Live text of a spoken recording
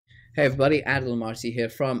Hey everybody, Adil Marcy here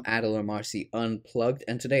from Adil Marcy Unplugged,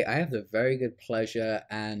 and today I have the very good pleasure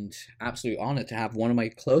and absolute honor to have one of my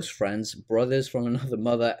close friends, brothers from another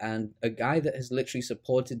mother, and a guy that has literally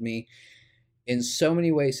supported me in so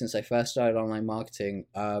many ways since I first started online marketing.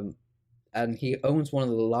 And he owns one of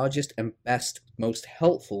the largest and best, most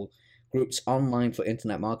helpful groups online for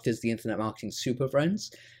internet marketers, the Internet Marketing Super Friends.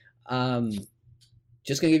 Um,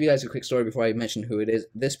 just gonna give you guys a quick story before I mention who it is.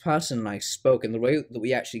 This person and I spoke, and the way that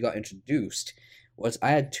we actually got introduced was I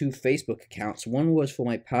had two Facebook accounts. One was for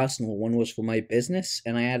my personal, one was for my business,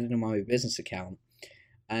 and I added him on my business account.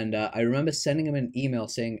 And I remember sending him an email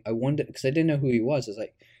saying, I wonder, because I didn't know who he was. I was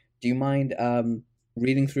like, do you mind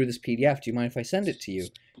reading through this PDF? Do you mind if I send it to you?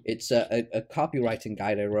 It's a copywriting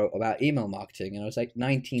guide I wrote about email marketing, and I was like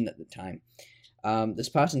 19 at the time. This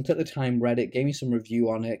person took the time, read it, gave me some review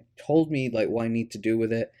on it, told me like what I need to do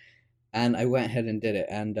with it, and I went ahead and did it.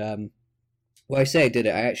 And well, I say I did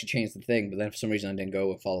it. I actually changed the thing, but then for some reason I didn't go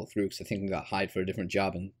and follow through because I think I got hired for a different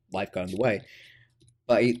job and life got in the way.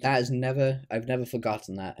 But that is never, I've never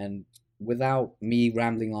forgotten that. And without me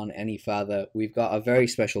rambling on any further, we've got a very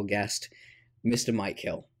special guest, Mr. Mike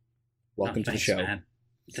Hill. Oh, Welcome to the thanks, show. man.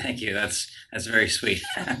 Thank you. That's very sweet.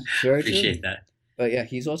 It's very true. Appreciate that. But yeah,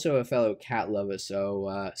 he's also a fellow cat lover.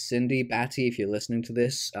 So Cindy Batty, if you're listening to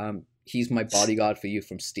this, he's my bodyguard for you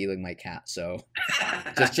from stealing my cat. So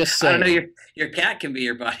just I don't know. saying. Your cat can be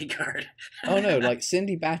your bodyguard. Oh no, like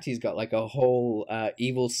Cindy Batty's got like a whole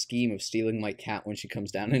evil scheme of stealing my cat when she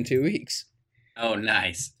comes down in 2 weeks. Oh,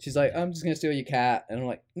 nice. She's like, I'm just gonna steal your cat, and I'm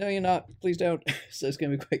like, no, you're not. Please don't. So it's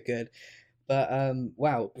gonna be quite good. But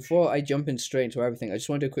wow, before I jump in straight into everything, I just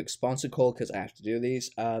want to do a quick sponsor call because I have to do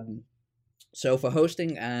these. So for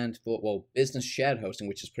hosting and for business shared hosting,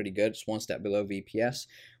 which is pretty good, it's one step below VPS,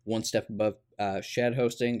 one step above shared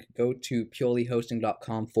hosting. Go to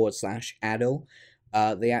purelyhosting.com/Adil.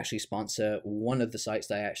 They actually sponsor one of the sites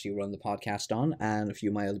that I actually run the podcast on and a few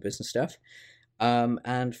of my other business stuff.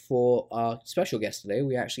 And for our special guest today,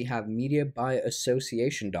 we actually have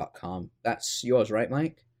mediabyassociation.com. That's yours, right,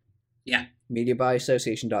 Mike? Yeah.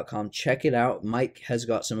 Mediabyassociation.com. Check it out. Mike has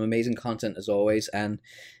got some amazing content as always, and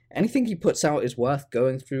anything he puts out is worth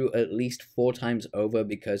going through at least 4 times over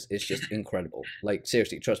because it's just incredible. Like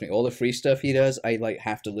seriously, trust me, all the free stuff he does, I like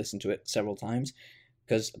have to listen to it several times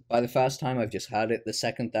because by the first time I've just heard it, the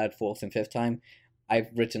second, third, fourth, and fifth time, I've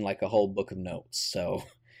written like a whole book of notes. So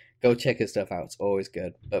go check his stuff out. It's always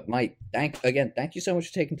good. But Mike, thank you so much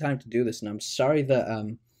for taking time to do this, and I'm sorry that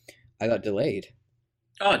I got delayed.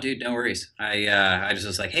 Oh, dude, no worries. I just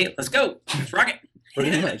was like, hey, let's go. Let's rock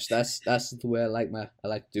Pretty it. much. That's the way I like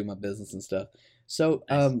to do my business and stuff. So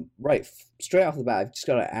Nice. right, straight off the bat, I've just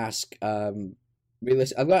got to ask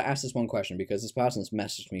realistic. I've got to ask this one question because this person's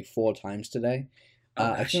messaged me 4 times today.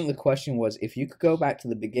 Oh I think gosh. the question was if you could go back to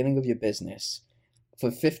the beginning of your business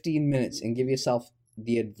for 15 minutes and give yourself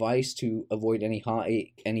the advice to avoid any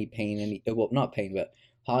heartache, any pain, any well, not pain, but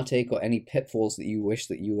heartache or any pitfalls that you wish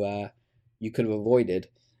that you could have avoided,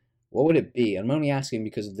 what would it be? I'm only asking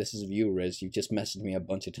because this is a viewer, is you've just messaged me a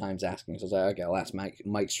bunch of times asking, so I was like, okay, I'll ask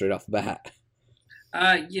Mike straight off the bat.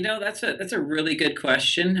 That's a really good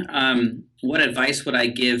question. What advice would I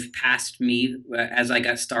give past me as I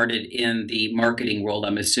got started in the marketing world?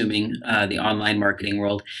 I'm assuming the online marketing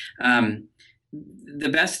world. The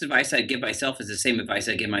best advice I'd give myself is the same advice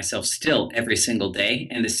I give myself still every single day,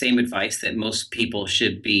 and the same advice that most people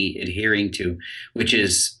should be adhering to, which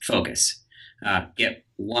is focus. Get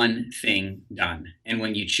one thing done. And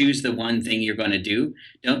when you choose the one thing you're going to do,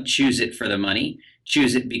 don't choose it for the money.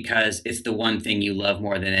 Choose it because it's the one thing you love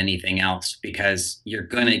more than anything else, because you're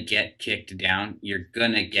going to get kicked down. You're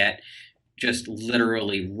going to get just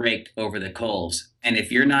literally raked over the coals. And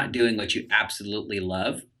if you're not doing what you absolutely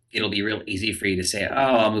love, it'll be real easy for you to say, oh,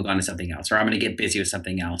 I'll move on to something else, or I'm going to get busy with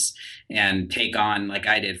something else and take on, like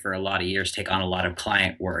I did for a lot of years, take on a lot of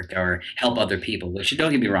client work or help other people, which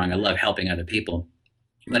don't get me wrong, I love helping other people.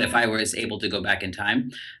 But if I was able to go back in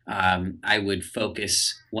time, I would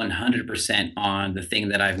focus 100% on the thing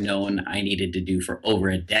that I've known I needed to do for over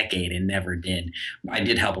a decade and never did. I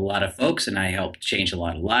did help a lot of folks and I helped change a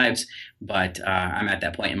lot of lives, but I'm at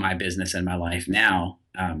that point in my business and my life now.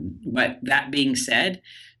 But that being said,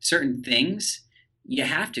 certain things you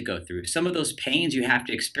have to go through. Some of those pains you have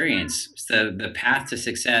to experience. So the path to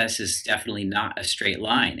success is definitely not a straight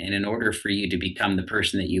line. And in order for you to become the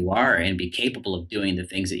person that you are and be capable of doing the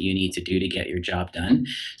things that you need to do to get your job done,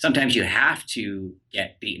 sometimes you have to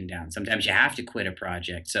get beaten down. Sometimes you have to quit a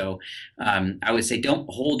project. So I would say don't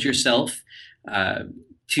hold yourself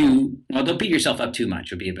well, don't beat yourself up too much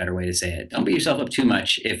would be a better way to say it. Don't beat yourself up too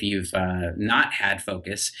much if you've not had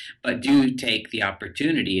focus, but do take the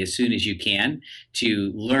opportunity as soon as you can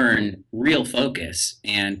to learn real focus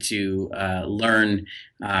and to learn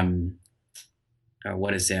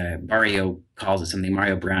what is Mario calls it something.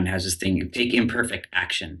 Mario Brown has this thing: take imperfect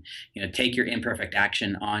action. Take your imperfect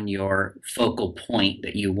action on your focal point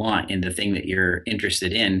that you want in the thing that you're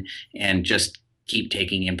interested in, and just keep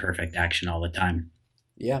taking imperfect action all the time.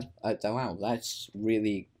 Yeah, wow, that's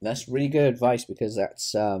really good advice because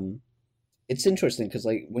that's it's interesting because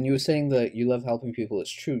like when you were saying that you love helping people,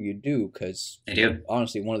 it's true you do because I you're do.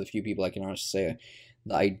 honestly one of the few people I can honestly say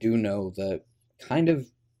that I do know that kind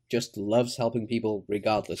of just loves helping people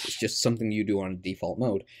regardless. It's just something you do on default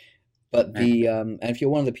mode. But Right. and if you're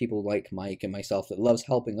one of the people like Mike and myself that loves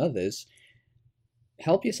helping others,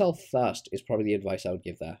 help yourself first is probably the advice I would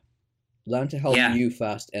give there. Learn to help Yeah. you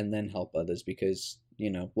first and then help others because,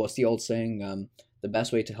 what's the old saying? The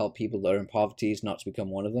best way to help people that are in poverty is not to become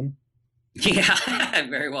one of them. Yeah,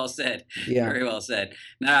 very well said. Yeah. Very well said.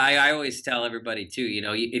 Now, I always tell everybody too.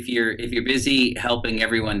 If you're busy helping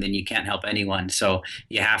everyone, then you can't help anyone. So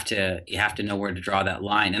you have to know where to draw that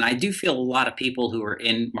line. And I do feel a lot of people who are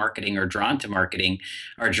in marketing or drawn to marketing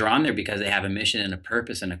are drawn there because they have a mission and a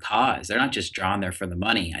purpose and a cause. They're not just drawn there for the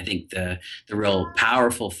money. I think the real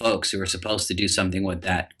powerful folks who are supposed to do something with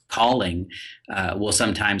that calling will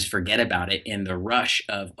sometimes forget about it in the rush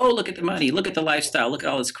of, oh, look at the money, look at the lifestyle, look at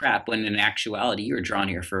all this crap, when in actuality you're drawn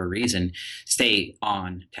here for a reason. Stay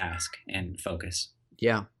on task and focus.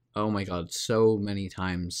 Yeah. Oh my God. So many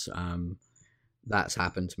times that's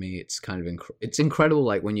happened to me. It's kind of it's incredible.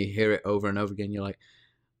 Like when you hear it over and over again, you're like,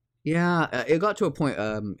 yeah. It got to a point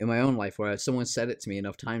in my own life where someone said it to me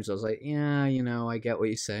enough times. I was like, yeah, I get what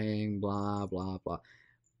you're saying. Blah blah blah.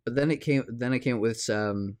 But then I came up with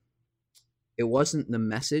it wasn't the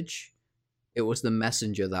message, it was the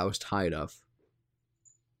messenger that I was tired of.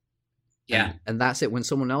 Yeah. And that's it. When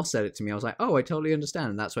someone else said it to me, I was like, oh, I totally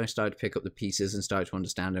understand. And that's when I started to pick up the pieces and started to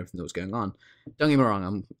understand everything that was going on. Don't get me wrong,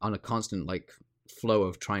 I'm on a constant like flow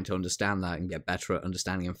of trying to understand that and get better at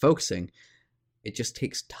understanding and focusing. It just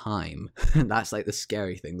takes time. And that's like the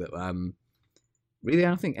scary thing that really I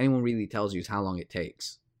don't think anyone really tells you is how long it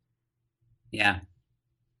takes. Yeah,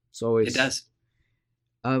 It's it always does.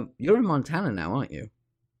 you're in Montana now, aren't you?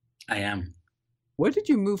 I am. Where did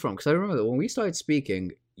you move from? Because I remember that when we started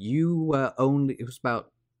speaking, you were only, it was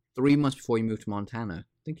about 3 months before you moved to Montana.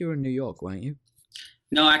 I think you were in New York, weren't you?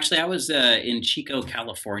 No, actually, I was in Chico,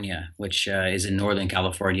 California, which is in Northern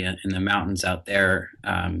California in the mountains out there.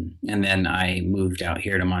 And then I moved out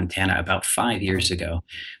here to Montana about 5 years ago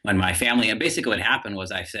when my family, and basically what happened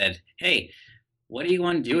was I said, hey, what do you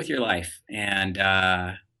want to do with your life? And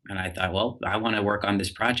I thought, well, I want to work on this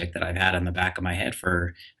project that I've had on the back of my head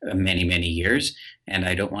for many, many years, and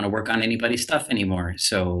I don't want to work on anybody's stuff anymore.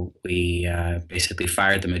 So we basically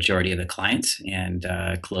fired the majority of the clients and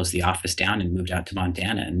closed the office down and moved out to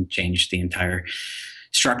Montana and changed the entire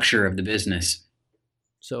structure of the business.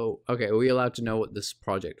 So, okay, are we allowed to know what this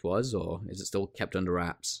project was, or is it still kept under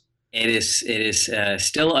wraps? It is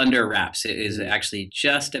still under wraps. It is Mm. actually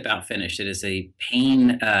just about finished. It is a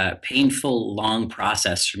painful, long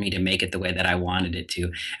process for me to make it the way that I wanted it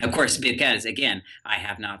to. Of course, because again, I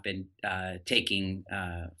have not been taking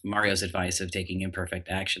Mario's advice of taking imperfect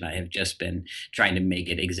action. I have just been trying to make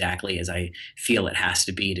it exactly as I feel it has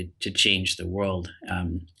to be to change the world.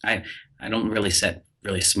 I don't really set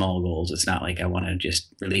really small goals. It's not like I want to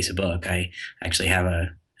just release a book. I actually have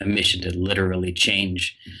a mission to literally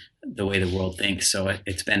change the way the world thinks. So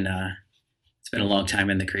it's been a long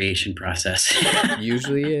time in the creation process.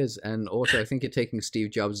 Usually is. And also, I think you're taking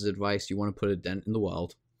Steve Jobs' advice. You want to put a dent in the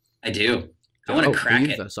world. I do. I want to Oh, crack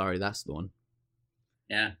it. Sorry, that's the one.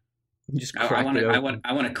 Yeah. You just I crack want it to. I open. want.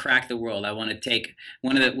 I want to crack the world. I want to take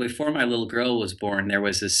one of the. Before my little girl was born, there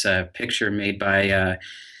was this picture made by.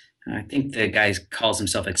 I think the guy calls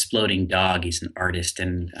himself Exploding Dog. He's an artist,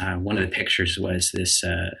 and one of the pictures was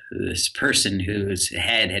this person whose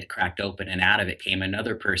head had cracked open, and out of it came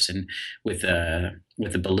another person with a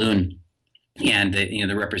balloon. And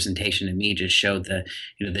the representation to me just showed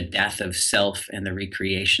the death of self and the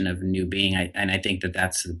recreation of a new being. And I think that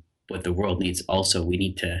that's what the world needs. Also,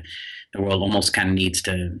 the world almost kind of needs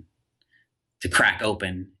to crack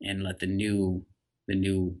open and let the new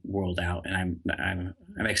world out. And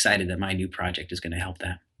I'm excited that my new project is going to help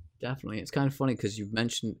that. Definitely. It's kind of funny because you've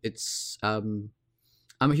mentioned it's. I'm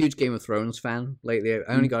a huge Game of Thrones fan lately.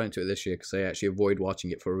 I only got into it this year because I actually avoid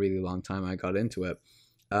watching it for a really long time. I got into it.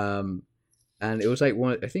 Um, and it was like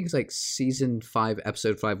one. I think it's like season 5,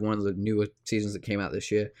 episode 5, one of the newer seasons that came out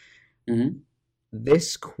this year. Mm-hmm.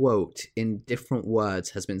 this quote in different words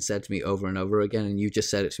has been said to me over and over again, and you just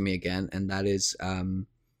said it to me again, and that is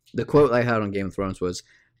the quote I heard on Game of Thrones was,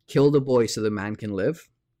 "Kill the boy so the man can live."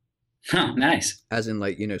 Oh, nice. As in,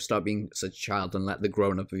 like, stop being such a child and let the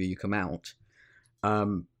grown up of you come out.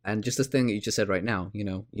 And just this thing that you just said right now,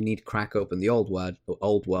 you need to crack open the old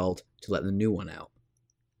world to let the new one out.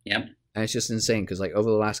 Yep. And it's just insane because, like, over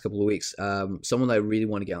the last couple of weeks, someone that I really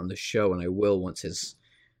want to get on the show, and I will once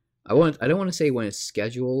I don't want to say when his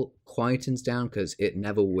schedule quietens down, because it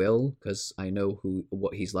never will, because I know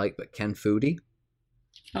what he's like, but Ken Foodie.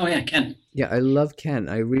 Oh yeah, Ken. Yeah, I love Ken.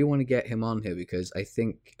 I really want to get him on here because I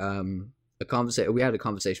think we had a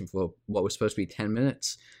conversation for what was supposed to be 10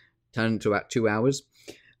 minutes, turned into about 2 hours.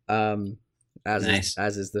 Nice.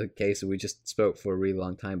 As is the case, we just spoke for a really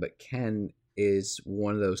long time. But Ken is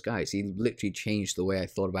one of those guys. He literally changed the way I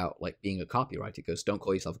thought about, like, being a copywriter. He goes, don't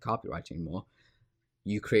call yourself a copywriter anymore.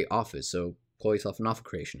 You create offers, so call yourself an offer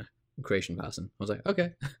creation person. I was like,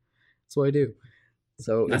 okay, that's what I do.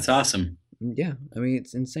 So that's awesome. Yeah, I mean,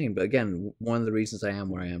 it's insane. But again, one of the reasons I am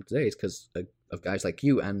where I am today is because of guys like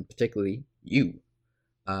you, and particularly you.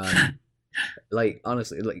 Like,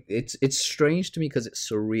 honestly, like, it's strange to me because it's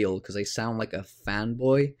surreal, because I sound like a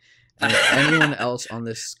fanboy. And if anyone else on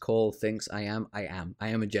this call thinks I am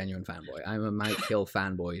a genuine fanboy. I'm a Mike Hill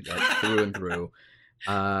fanboy, like, through and through.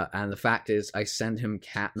 And the fact is, I send him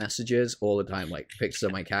cat messages all the time, like pictures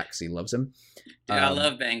of my cat because he loves him. Dude, I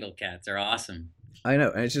love Bengal cats. They're awesome. I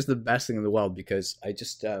know, and it's just the best thing in the world, because I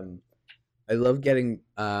just I love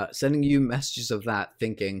sending you messages of that,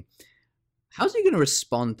 thinking, how's he going to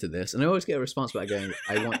respond to this? And I always get a response back going,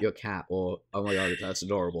 I want your cat, or, oh my god, that's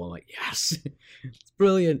adorable. I'm like, yes, it's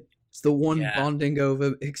brilliant. It's the one bonding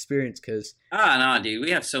over experience, because... no, dude,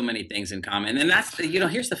 we have so many things in common. And that's,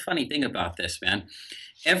 here's the funny thing about this, man.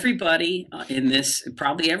 Everybody in this,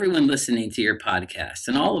 probably everyone listening to your podcast,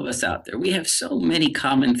 and all of us out there, we have so many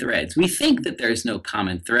common threads. We think that there's no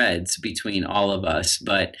common threads between all of us,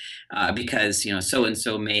 but because,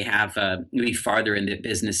 so-and-so may have, maybe farther in the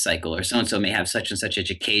business cycle, or so-and-so may have such and such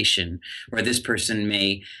education, or this person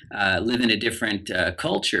may live in a different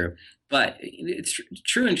culture. But it's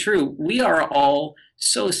true. We are all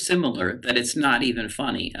so similar that it's not even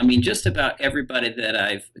funny. I mean, just about everybody that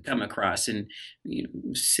I've come across in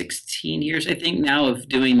 16 years, I think now, of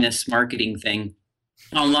doing this marketing thing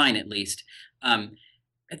online, at least,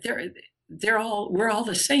 we're all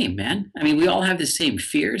the same, man. I mean, we all have the same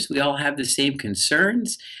fears. We all have the same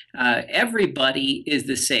concerns. Everybody is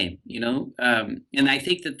the same, and I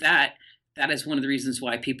think that is one of the reasons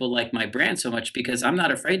why people like my brand so much, because I'm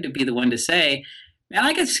not afraid to be the one to say, man,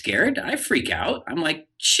 I get scared. I freak out. I'm like,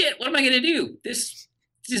 shit, what am I going to do? This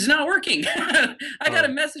is not working. I got a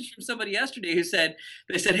message from somebody yesterday they said,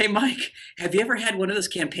 hey, Mike, have you ever had one of those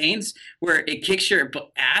campaigns where it kicks your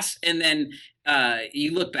ass and then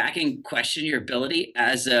you look back and question your ability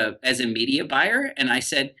as a media buyer? And I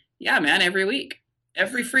said, yeah, man, every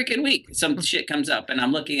freaking week, some shit comes up, and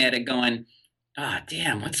I'm looking at it going,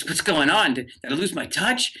 damn, what's going on? Did I lose my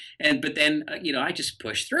touch? But then, I just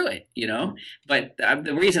push through it, But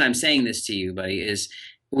the reason I'm saying this to you, buddy, is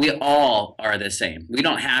we all are the same. We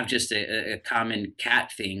don't have just a common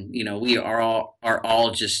cat thing. We are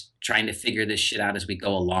all just trying to figure this shit out as we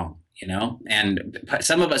go along, And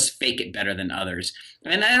some of us fake it better than others.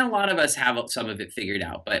 And a lot of us have some of it figured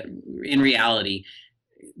out. But in reality,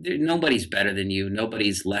 nobody's better than you.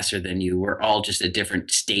 Nobody's lesser than you. We're all just at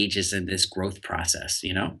different stages in this growth process,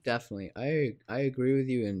 Definitely. I agree with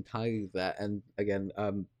you entirely with that. And again,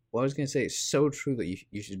 what I was going to say, it's so true that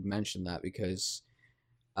you should mention that, because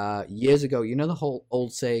years ago, the whole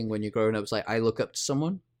old saying when you're growing up, it's like, I look up to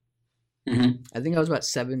someone. Mm-hmm. I think I was about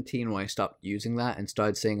 17 when I stopped using that and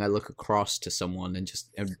started saying I look across to someone and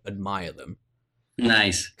just admire them.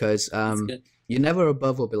 Nice. Because you're never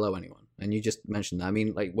above or below anyone. And you just mentioned that. I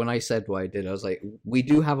mean, like, when I said what I did, I was like, we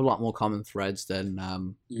do have a lot more common threads than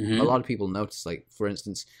a lot of people notice. Like, for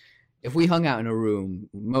instance, if we hung out in a room,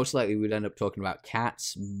 most likely we'd end up talking about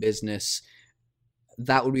cats, business.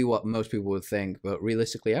 That would be what most people would think. But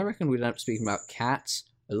realistically, I reckon we'd end up speaking about cats,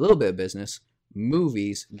 a little bit of business,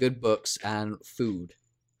 movies, good books, and food.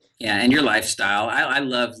 Yeah, and your lifestyle. I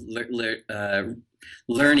love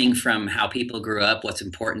learning from how people grew up, what's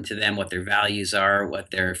important to them, what their values are,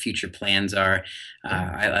 what their future plans are.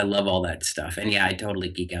 I love all that stuff. And yeah, I totally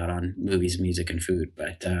geek out on movies, music, and food.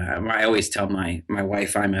 But I always tell my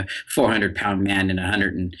wife I'm a 400-pound man in a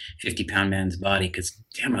 150-pound man's body, because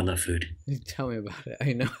damn, I love food. Tell me about it.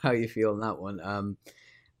 I know how you feel on that one.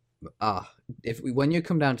 When you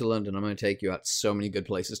come down to London, I'm going to take you out so many good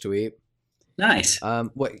places to eat. Nice.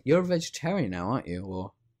 You're a vegetarian now, aren't you?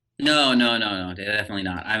 Or... No, no, no, no, definitely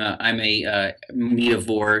not. I'm a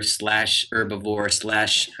meativore slash herbivore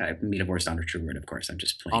slash meativore is not a true word, of course. I'm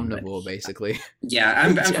just playing, but Omnivore, basically.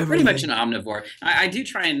 yeah, Eats I'm pretty much an everything. omnivore. I do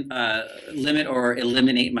try and limit or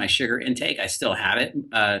eliminate my sugar intake. I still have it.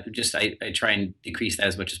 Just I try and decrease that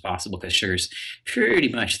as much as possible because sugar's pretty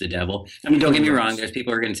much the devil. I mean, don't Pretty get me wrong. much. There's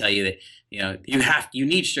people who are going to tell you that you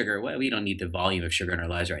need sugar. Well, we don't need the volume of sugar in our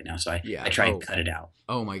lives right now, so I Yeah. try and cut it out.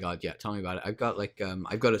 Oh my God. Yeah. Tell me about it. I've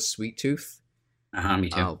got a sweet tooth. Me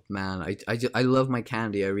too. Oh man, I love my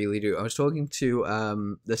candy. I really do. I was talking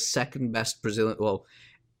to the second best Brazilian. Well,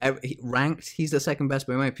 ranked, he's the second best,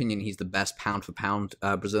 but in my opinion, he's the best pound for pound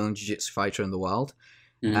Brazilian jiu-jitsu fighter in the world.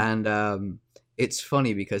 Mhm. And it's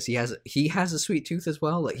funny because he has a sweet tooth as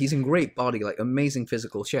well. Like he's in great body, like amazing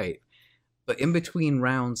physical shape. But in between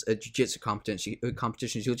rounds at jiu-jitsu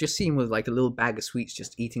competitions, you'll just see him with like a little bag of sweets,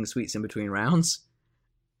 just eating sweets in between rounds.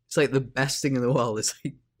 It's like the best thing in the world. It's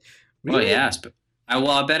like, Well, really? yes, but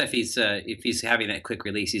I bet if he's having that quick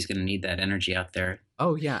release, he's going to need that energy out there.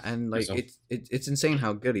 Oh yeah, and like So, it's insane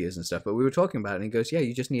how good he is and stuff. But we were talking about it, and he goes, "Yeah,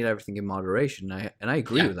 you just need everything in moderation." And I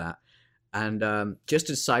agree yeah. with that. And just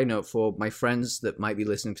a side note for my friends that might be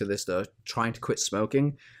listening to this that are trying to quit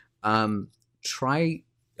smoking, try.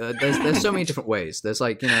 There's so many different ways. There's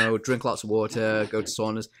like drink lots of water, go to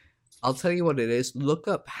saunas. I'll tell you what it is. Look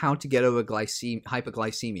up how to get over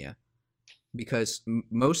hyperglycemia, because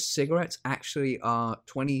most cigarettes actually are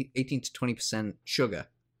 18 to 20% sugar.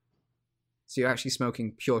 So you're actually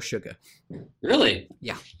smoking pure sugar. Really?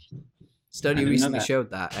 Yeah, I study didn't know recently that. showed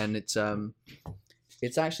that, and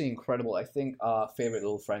it's actually incredible. I think our favorite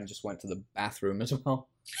little friend just went to the bathroom as well.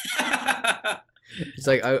 It's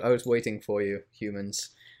like I was waiting for you, humans.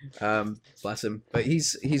 Bless him, but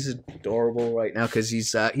he's adorable right now because he's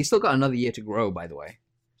still got another year to grow. By the way,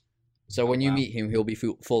 so Oh when you wow. meet him, he'll be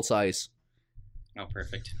full size. Oh,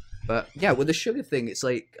 perfect. But yeah, with the sugar thing, it's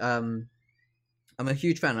like I'm a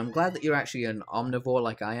huge fan. I'm glad that you're actually an omnivore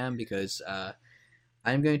like I am because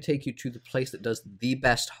I'm going to take you to the place that does the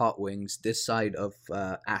best hot wings this side of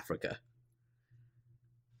Africa.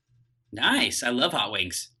 Nice. I love hot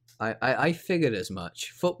wings. I figured as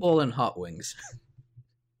much. Football and hot wings.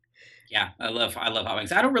 Yeah, I love hot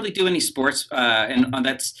wings. I don't really do any sports, and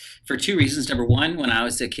that's for two reasons. Number one, when I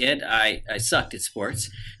was a kid, I sucked at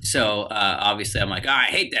sports, so obviously I'm like, oh, I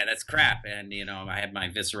hate that. That's crap. And I had my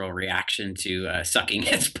visceral reaction to sucking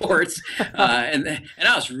at sports, and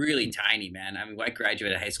I was really tiny, man. I mean, when I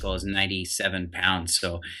graduated high school, I was 97 pounds,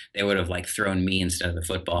 so they would have like thrown me instead of the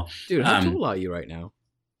football. Dude, how Um, tall are you right now?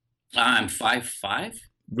 I'm 5'5", just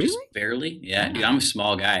Really? barely. Yeah, dude, I'm Wow. a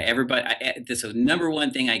small guy. Everybody, this is the number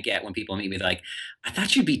one thing I get when people meet me. They're like, "I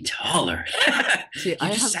thought you'd be taller. See, You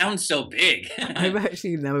just sound so big." I've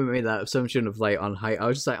actually never made that assumption of like on height. I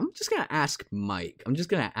was just like, I'm just gonna ask Mike. I'm just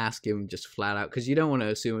gonna ask him just flat out because you don't want to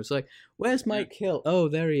assume. It's like, where's Yeah. Mike Hill? Oh,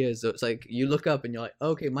 there he is. So it's like you look up and you're like,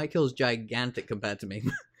 okay, Mike Hill's gigantic compared to me.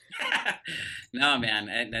 No, man,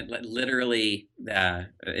 and literally,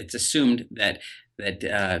 it's assumed that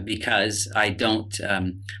because I don't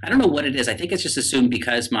know what it is. I think it's just assumed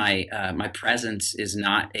because my presence is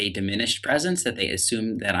not a diminished presence that they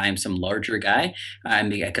assume that I am some larger guy.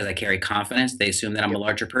 Because I carry confidence, they assume that I'm a Yep.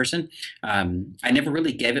 larger person. I never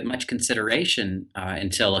really gave it much consideration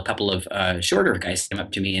until a couple of shorter guys came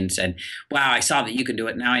up to me and said, "Wow, I saw that you can do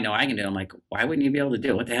it. Now I know I can do it." I'm like, "Why wouldn't you be able to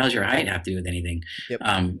do it? What the hell does your height have to do with anything?" Yep.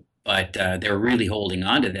 But they were really holding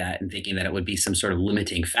on to that and thinking that it would be some sort of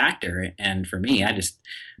limiting factor. And for me,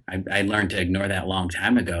 I learned to ignore that a long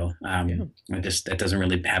time ago. Yeah. That doesn't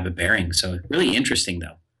really have a bearing. So really interesting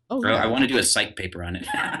though. Oh I yeah. want to do a psych paper on it.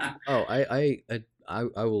 Oh,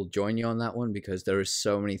 I will join you on that one because there is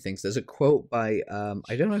so many things. There's a quote by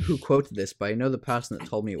I don't know who quoted this, but I know the person that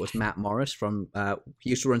told me it was Matt Morris from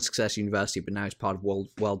he used to run Success University, but now he's part of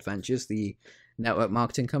World Ventures, the network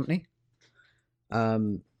marketing company.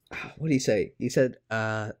 What did he say? He said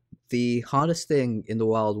the hardest thing in the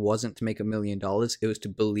world wasn't to make $1 million; it was to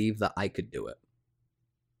believe that I could do it.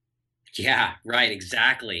 Yeah, right,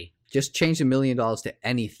 exactly. Just change $1 million to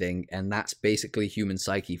anything, and that's basically human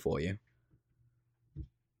psyche for you.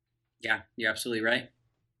 Yeah, you're absolutely right.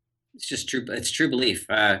 It's just true. It's true belief.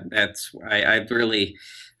 I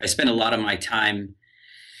spend a lot of my time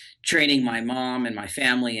training my mom and my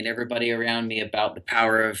family and everybody around me about the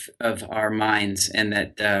power of our minds, and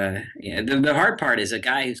that the hard part is a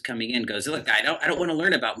guy who's coming in goes, look, I don't want to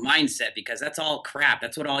learn about mindset because that's all crap.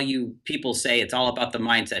 That's what all you people say. It's all about the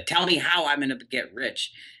mindset. Tell me how I'm going to get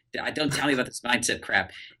rich. don't tell me about this mindset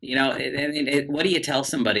crap. You know, what do you tell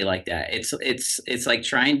somebody like that? It's like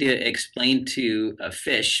trying to explain to a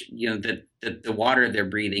fish, you know, that the water they're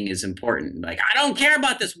breathing is important. Like, I don't care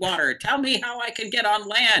about this water. Tell me how I can get on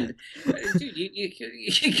land. Dude,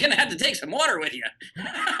 you're gonna have to take some water with you.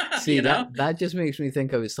 See, You know? that just makes me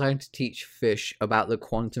think of it's trying to teach fish about the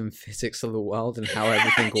quantum physics of the world and how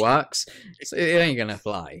everything works. So it ain't gonna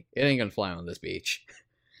fly. It ain't gonna fly on this beach.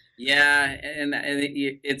 Yeah, and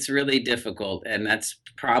it's really difficult, and that's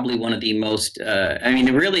probably one of the most. I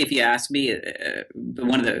mean, really, if you ask me,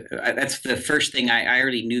 one of the that's the first thing I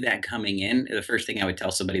already knew that coming in. The first thing I would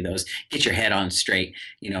tell somebody though is get your head on straight,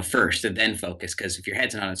 you know, first, and then focus. Because if your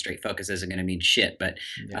head's not on straight, focus isn't going to mean shit. But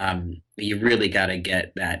Yeah. you really got to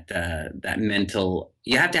get that mental.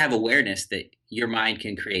 You have to have awareness that your mind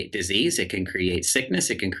can create disease, it can create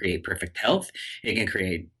sickness, it can create perfect health, it can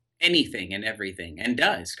create anything and everything, and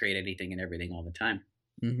does create anything and everything all the time.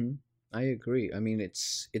 Hmm. I agree. I mean,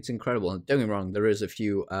 it's incredible. And don't get me wrong, there is a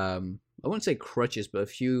few I wouldn't say crutches, but a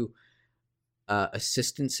few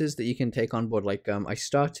assistances that you can take on board. Like I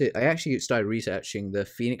actually started researching the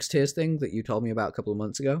Phoenix Tears thing that you told me about a couple of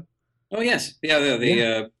months ago. Oh yes, yeah, the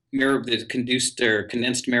Yeah. the conduced or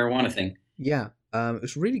condensed marijuana thing. Yeah. It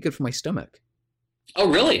was really good for my stomach. Oh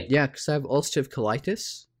really? Yeah, because I have ulcerative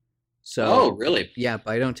colitis. Oh So really? yeah,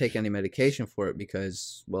 but I don't take any medication for it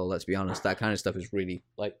because, well, let's be honest, that kind of stuff is really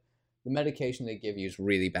like the medication they give you is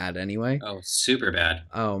really bad anyway. Oh, super bad.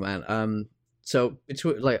 Oh man. So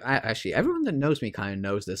between like actually everyone that knows me kind of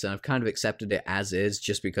knows this, and I've kind of accepted it as is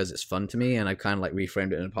just because it's fun to me, and I've kind of like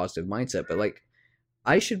reframed it in a positive mindset. But like,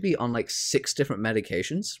 I should be on like 6 different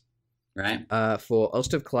medications. Right? For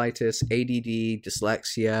ulcerative colitis, ADD,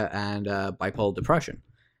 dyslexia, and bipolar depression.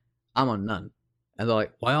 I'm on none. And they're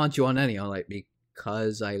like, why aren't you on any? I'm like,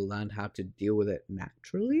 because I learned how to deal with it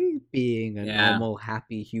naturally, being a Yeah. normal,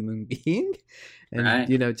 happy human being, and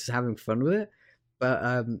Right. just having fun with it.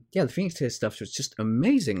 But yeah, the Phoenix Tears stuff was just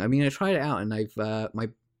amazing. I mean, I tried it out, and I've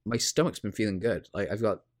my stomach's been feeling good. Like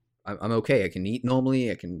I'm okay. I can eat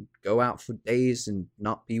normally. I can go out for days and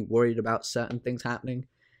not be worried about certain things happening.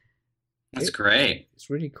 That's It, great. it's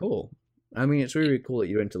really cool. I mean, it's really, really cool that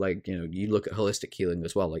you're into like, you look at holistic healing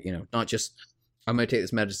as well. Like, not just I'm gonna take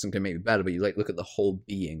this medicine to make me better, but you like look at the whole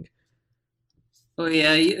being. Oh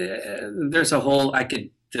yeah, there's a whole. I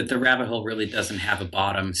could. The rabbit hole really doesn't have a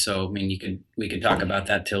bottom. So I mean, we could talk about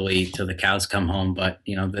that till the cows come home. But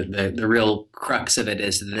you know, the real crux of it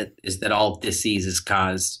is that all disease is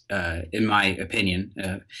caused, in my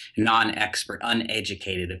opinion, non-expert,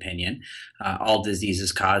 uneducated opinion, all disease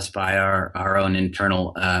is caused by our own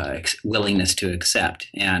internal willingness to accept.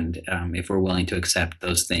 And if we're willing to accept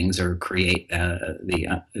those things or create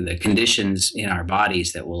the conditions in our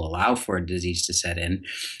bodies that will allow for a disease to set in,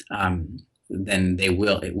 then it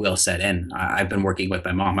will set in. I've been working with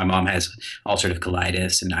my mom. My mom has ulcerative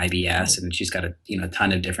colitis and IBS, and she's got a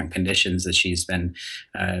ton of different conditions that she's been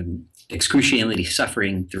excruciatingly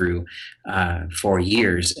suffering through for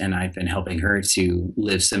years. And I've been helping her to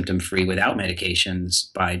live symptom free without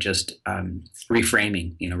medications by just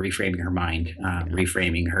reframing her mind,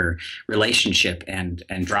 reframing her relationship, and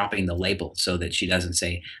dropping the label so that she doesn't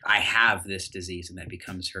say I have this disease, and that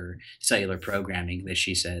becomes her cellular programming. That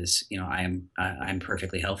she says, I'm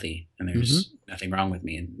perfectly healthy, and there's nothing wrong with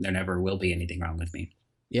me, and there never will be anything wrong with me.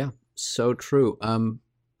 Yeah, so true.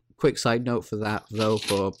 Quick side note for that though,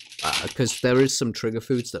 for because there is some trigger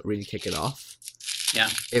foods that really kick it off. Yeah.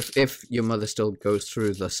 If your mother still goes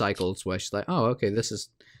through the cycles where she's like, oh, okay, this is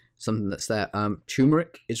something that's there.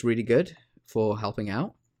 Turmeric is really good for helping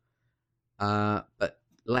out. But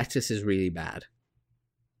lettuce is really bad.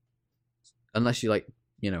 Unless you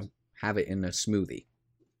have it in a smoothie.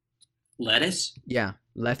 Lettuce? Yeah,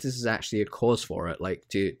 lettuce is actually a cause for it, like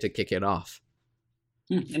to kick it off.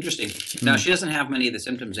 Interesting. Now, she doesn't have many of the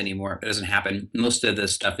symptoms anymore. It doesn't happen. Most of the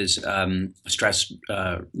stuff is stress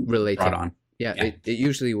Related. brought on. Yeah, Yeah. It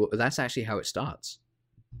usually that's actually how it starts.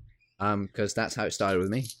 Because that's how it started with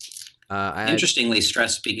me. Interestingly,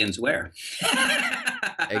 stress begins where?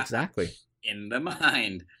 Exactly. In the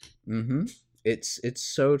mind. Mm-hmm. It's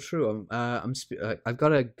so true. I've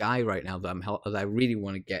got a guy right now that that I really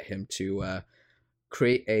want to get him to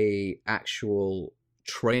create a actual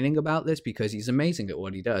training about this, because he's amazing at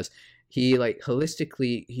what he does. He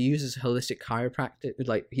he uses holistic chiropractic.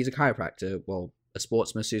 Like, he's a chiropractor, well, a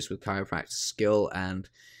sports masseuse with chiropractic skill, and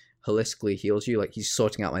holistically heals you. Like, he's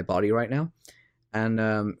sorting out my body right now,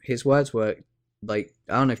 and his words were like,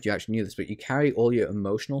 I don't know if you actually knew this, but you carry all your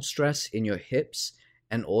emotional stress in your hips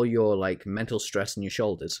and all your mental stress in your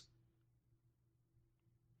shoulders.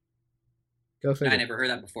 Go figure. I never heard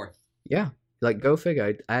that before. Yeah, Like, go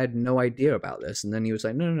figure. I had no idea about this. And then he was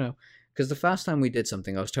like, no, no, no. Because the first time we did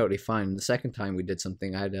something, I was totally fine. The second time we did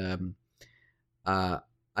something, I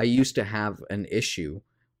used to have an issue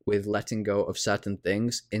with letting go of certain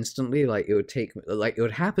things instantly. Like, it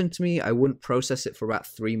would happen to me. I wouldn't process it for about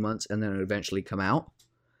 3 months, and then it would eventually come out.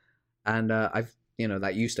 And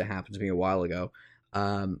that used to happen to me a while ago.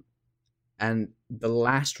 And the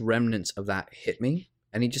last remnants of that hit me.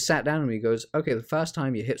 And he just sat down and he goes, okay, the first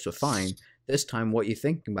time your hips were fine. This time, what are you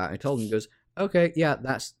thinking about? I told him, he goes, okay, yeah,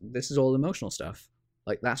 this is all emotional stuff.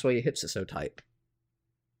 Like, that's why your hips are so tight.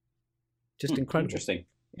 Just incredible. Interesting.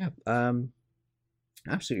 Yeah.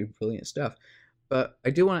 Absolutely brilliant stuff. But I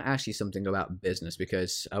do want to ask you something about business,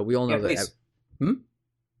 because we all know that.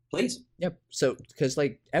 Please. Yep. So, because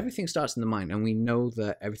like everything starts in the mind, and we know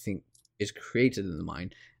that everything is created in the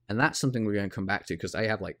mind, and that's something we're going to come back to, because I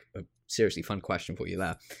have like a seriously fun question for you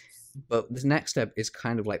there. But this next step is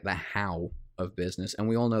kind of like the how of business, and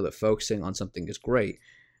we all know that focusing on something is great.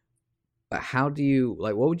 But how do you,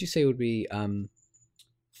 like, what would you say would be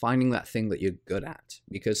finding that thing that you're good at?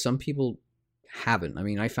 Because some people haven't. I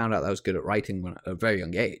mean, I found out that I was good at writing at a very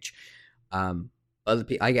young age. Other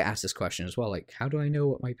people, I get asked this question as well, like, how do I know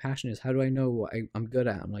what my passion is? How do I know what I'm good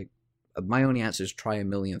at? I'm like, my only answer is try a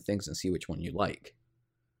million things and see which one you like.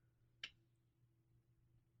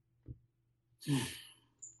 I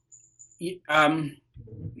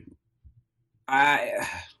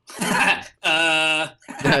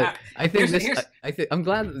think I'm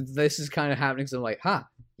glad that this is kind of happening, because I'm like,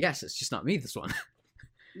 yes, it's just not me, this one.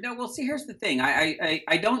 No, well, see, here's the thing.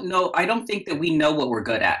 I don't know. I don't think that we know what we're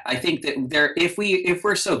good at. I think that if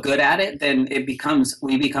we're so good at it, then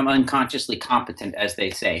we become unconsciously competent, as they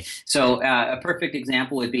say. So a perfect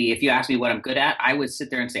example would be, if you ask me what I'm good at, I would sit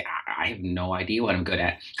there and say, I have no idea what I'm good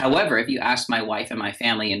at. However, if you ask my wife and my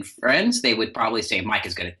family and friends, they would probably say, Mike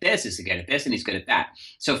is good at this, is good at this, and he's good at that.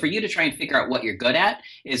 So for you to try and figure out what you're good at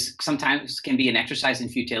is sometimes can be an exercise in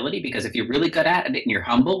futility, because if you're really good at it and you're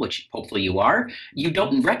humble, which hopefully you are, you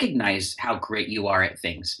don't recognize how great you are at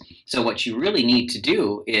things. So what you really need to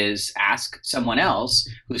do is ask someone else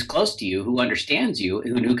who's close to you, who understands you,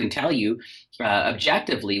 who can tell you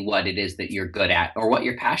objectively what it is that you're good at or what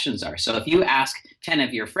your passions are. So if you ask 10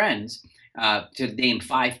 of your friends to name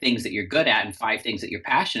 5 things that you're good at and 5 things that you're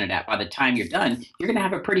passionate at, by the time you're done, you're going to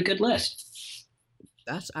have a pretty good list.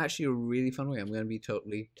 That's actually a really fun way. I'm going to be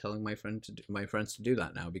totally telling my friends to do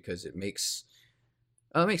that now, because it makes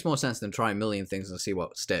more sense than try a million things and see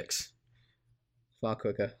what sticks. Far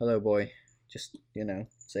quicker. Hello, boy. Just,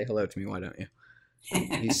 say hello to me, why don't you?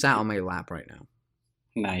 He's sat on my lap right now.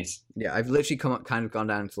 Nice. Yeah, I've literally gone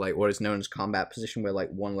down to like what is known as combat position, where like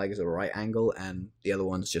one leg is at a right angle and the other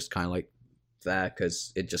one's just kind of like there,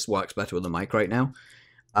 because it just works better with the mic right now.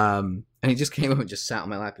 And he just came up and just sat on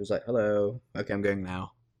my lap. He was like, hello. Okay, I'm going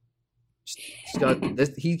now.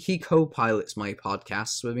 He co-pilots my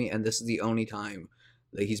podcasts with me, and this is the only time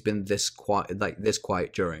that he's been this quiet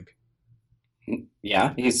during.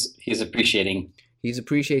 Yeah, he's appreciating. He's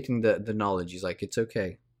appreciating the knowledge. He's like, it's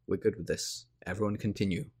okay. We're good with this. Everyone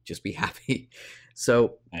continue. Just be happy.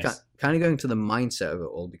 So nice. Kind of going to the mindset of it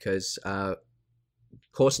all, because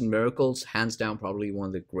Course in Miracles, hands down, probably one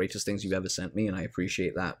of the greatest things you've ever sent me, and I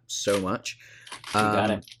appreciate that so much. You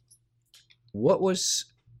got it. What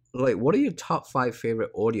are your top 5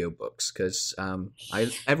 favorite audiobooks? Because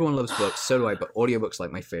everyone loves books, so do I, but audiobooks are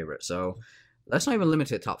like my favorite. So let's not even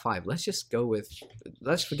limit it to top 5. Let's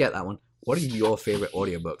forget that one. What are your favorite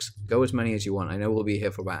audiobooks? Go as many as you want. I know we'll be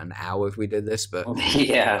here for about an hour if we did this, but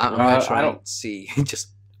yeah, I'm going to try and see just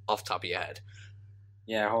off the top of your head.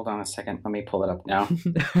 Yeah, hold on a second. Let me pull it up now.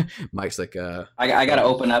 Mike's like, I got to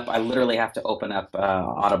open up. I literally have to open up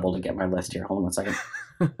Audible to get my list here. Hold on one second.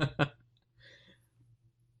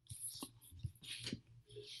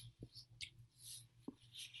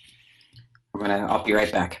 I'll be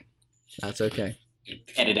right back. That's okay.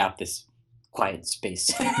 Edit out this quiet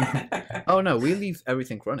space. Oh no, we leave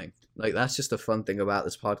everything running. Like, that's just the fun thing about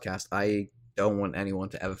this podcast. I don't want anyone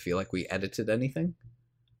to ever feel like we edited anything.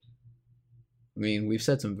 I mean, we've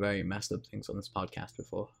said some very messed up things on this podcast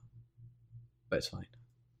before, but it's fine.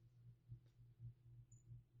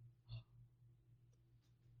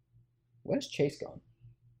 Where's Chase gone?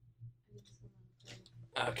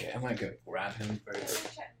 Okay, I'm gonna go grab him very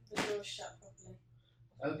quick. Check the door shut properly.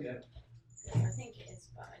 Okay. I think it is,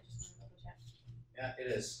 but I just want to double check. Yeah, it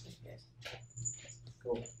is.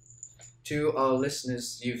 Cool. To our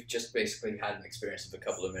listeners, you've just basically had an experience of a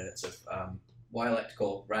couple of minutes of what I like to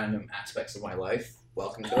call random aspects of my life.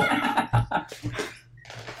 Welcome to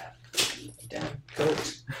it. Damn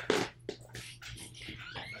coat.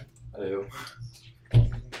 Hello.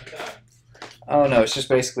 Oh no, it's just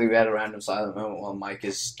basically we had a random silent moment while Mike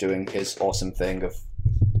is doing his awesome thing of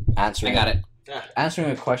I answering got it. answering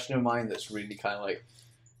a question of mine that's really kind of like,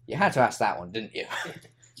 you had to ask that one, didn't you?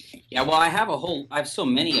 Yeah, well, I have so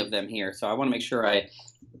many of them here, so I want to make sure I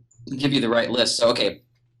give you the right list. So, okay,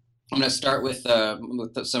 I'm going to start with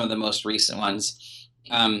some of the most recent ones.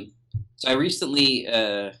 So I recently,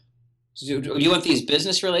 do you want these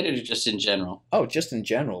business related or just in general? Oh, just in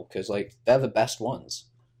general, because like they're the best ones.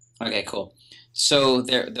 Okay, cool. So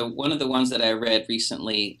one of the ones that I read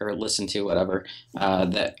recently or listened to, whatever,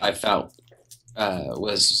 that I felt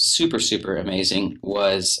was super, super amazing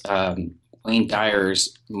was Wayne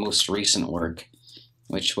Dyer's most recent work,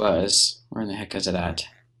 which was, where in the heck is it at?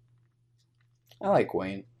 I like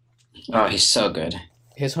Wayne. Oh, he's so good.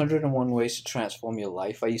 His 101 Ways to Transform Your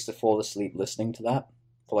Life. I used to fall asleep listening to that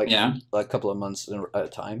for like Yeah. a couple of months at a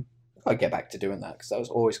time. I'd get back to doing that because I was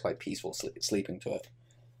always quite peaceful sleeping to it.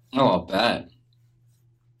 Oh, I'll bet.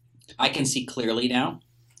 I can see clearly now.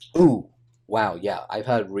 Ooh, wow, yeah, I've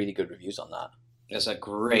had really good reviews on that. It's a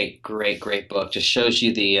great, great, great book. Just shows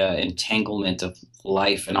you the entanglement of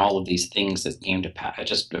life and all of these things that came to pass.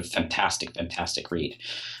 Just a fantastic, fantastic read.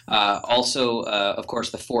 Also, of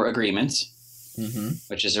course, The Four Agreements,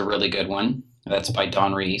 which is a really good one. That's by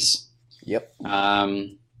Don Rees. Yep.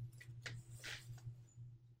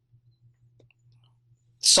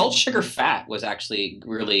 Salt, Sugar, Fat was actually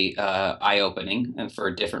really eye-opening and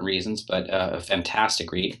for different reasons, but a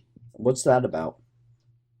fantastic read. What's that about?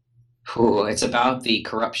 Ooh, it's about the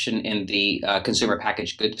corruption in the consumer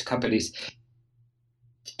packaged goods companies.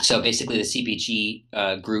 So basically the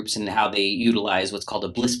CPG groups and how they utilize what's called a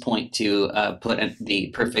bliss point to put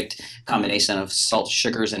the perfect combination of salt,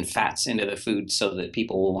 sugars, and fats into the food so that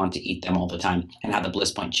people will want to eat them all the time, and how the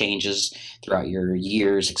bliss point changes throughout your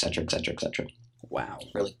years, et cetera, et cetera, et cetera. Wow.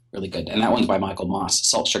 Really, really good. And that one's by Michael Moss.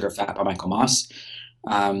 Salt, Sugar, Fat by Michael Moss.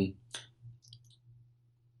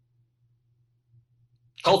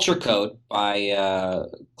 Culture Code by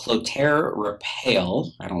Clotaire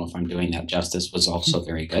Raphael. I don't know if I'm doing that justice. Was also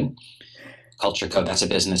very good. Culture Code. That's a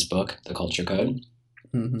business book. The Culture Code.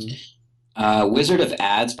 Wizard of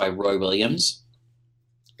Ads by Roy Williams.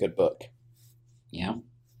 Good book. Yeah.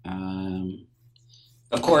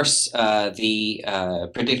 Of course, the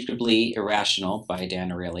Predictably Irrational by Dan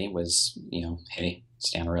Ariely was, hey,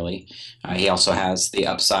 it's Dan Ariely. He also has The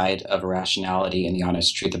Upside of Irrationality and The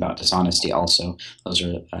Honest Truth About Dishonesty also. Those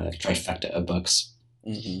are a trifecta of books.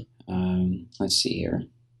 Let's see here.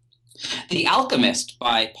 The Alchemist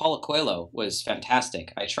by Paulo Coelho was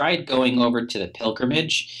fantastic. I tried going over to The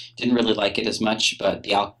Pilgrimage. Didn't really like it as much, but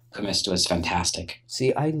The Alchemist was fantastic.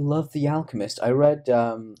 See, I love The Alchemist. I read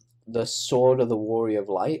The Sword of the Warrior of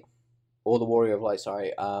Light. Or The Warrior of Light,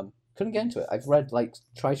 sorry. Couldn't get into it. I've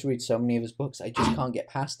tried to read so many of his books, I just can't get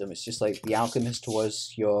past them. It's just like The Alchemist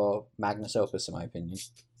was your magnus opus, in my opinion.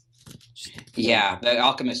 Yeah, The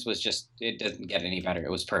Alchemist was it doesn't get any better. It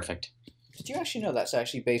was perfect. Did you actually know that's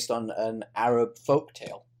actually based on an Arab folk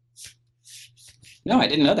tale? No, I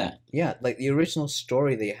didn't know that. Yeah, like the original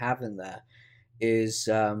story they have in there is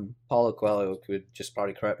Paulo Coelho could just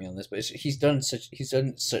probably correct me on this, but he's done such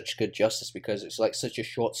good justice because it's like such a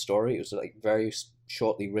short story. It was like very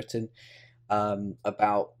shortly written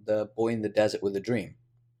about the boy in the desert with a dream.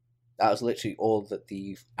 That was literally all that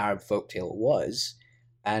the Arab folktale was,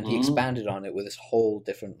 and he expanded on it with this whole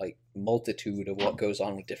different like multitude of what goes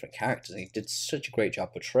on with different characters. And he did such a great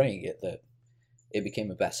job portraying it that it became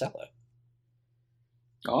a bestseller.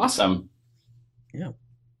 Awesome. Yeah.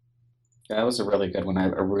 That was a really good one. I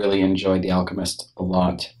really enjoyed The Alchemist a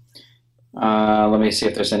lot. Let me see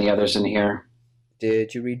if there's any others in here.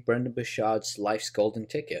 Did you read Brendan Burchard's Life's Golden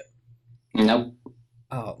Ticket? Nope.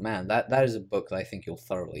 Oh man, that is a book that I think you'll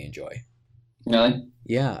thoroughly enjoy. Really?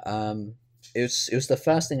 Yeah. It was the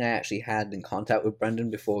first thing I actually had in contact with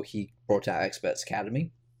Brendan before he brought out Experts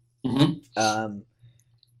Academy.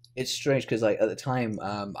 It's strange because like at the time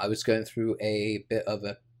I was going through a bit of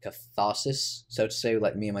a catharsis, so to say,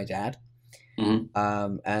 like me and my dad.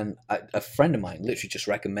 And a friend of mine literally just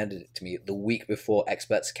recommended it to me the week before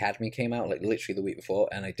Experts Academy came out, like literally the week before,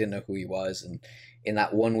 and I didn't know who he was. And in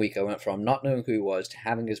that 1 week, I went from not knowing who he was to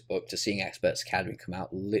having his book to seeing Experts Academy come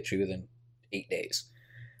out literally within 8 days.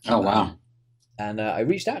 Oh, wow. And I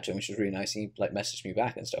reached out to him, which was really nice. He like messaged me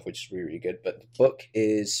back and stuff, which is really, really good. But the book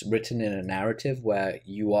is written in a narrative where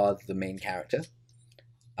you are the main character.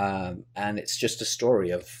 And it's just a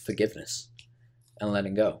story of forgiveness and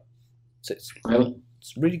letting go. So it's a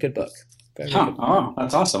really good book. Very good. Oh,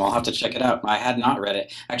 that's awesome. I'll have to check it out. I had not read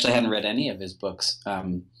it. Actually, I hadn't read any of his books.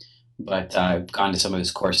 But I've gone to some of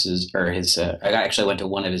his courses, or I actually went to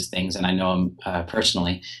one of his things, and I know him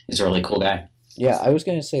personally. He's a really cool guy. Yeah, I was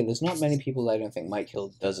gonna say there's not many people I don't think Mike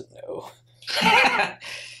Hill doesn't know.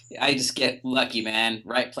 I just get lucky, man.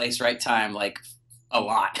 Right place, right time, like a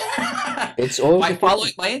lot. It's always By a good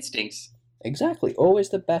following my instincts. exactly, always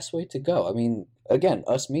the best way to go. I mean, again,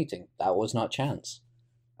 us meeting, that was not chance.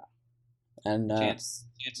 And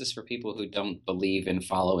Chances for people who don't believe in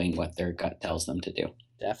following what their gut tells them to do.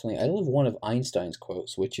 definitely, I love one of Einstein's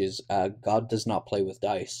quotes, which is, "God does not play with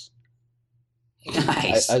dice." I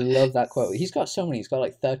Nice. love that quote. He's got so many. He's got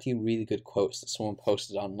like 30 really good quotes that someone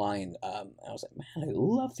posted online. I was like, man, I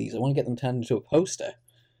love these. I want to get them turned into a poster.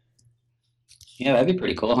 Yeah, that'd be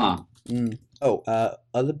pretty cool, huh? Mm. Oh,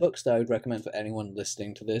 other books that I would recommend for anyone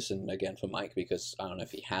listening to this, and again for Mike, because I don't know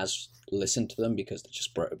if he has listened to them because they're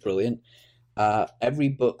just brilliant. Every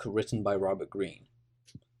book written by Robert Greene.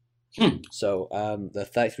 Hmm. So, the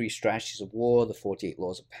 33 Strategies of War, the 48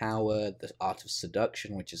 Laws of Power, the Art of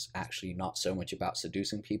Seduction, which is actually not so much about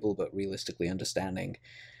seducing people, but realistically understanding.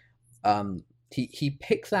 He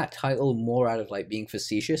picked that title more out of like being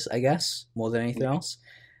facetious, I guess, more than anything else.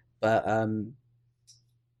 But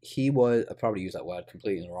he was, I probably use that word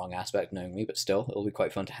completely in the wrong aspect, knowing me, but still, it'll be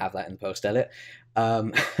quite fun to have that in the post edit.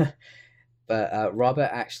 Um, but Robert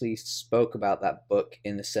actually spoke about that book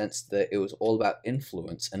in the sense that it was all about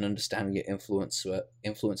influence and understanding your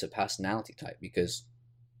influencer personality type, because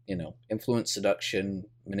you know, influence, seduction,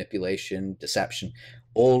 manipulation, deception,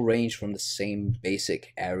 all range from the same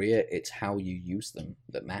basic area. It's how you use them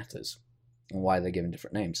that matters, and why they're given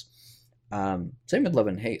different names. Same with Love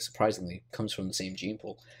and Hate, surprisingly, comes from the same gene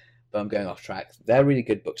pool. But I'm going off track. They're really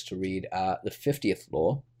good books to read. The 50th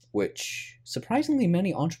Law, which surprisingly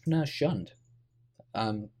many entrepreneurs shunned,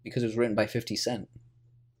 because it was written by 50 Cent.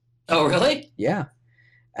 Oh, really? Yeah.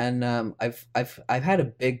 And I've had a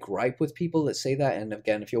big gripe with people that say that. And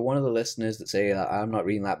again, if you're one of the listeners that say I'm not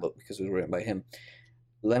reading that book because it was written by him,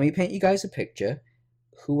 let me paint you guys a picture.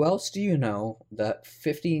 Who else do you know that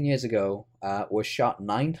 15 years ago was shot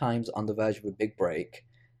 9 times on the verge of a big break,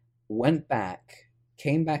 went back,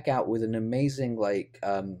 came back out with an amazing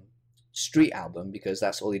street album, because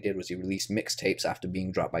that's all he did was he released mixtapes after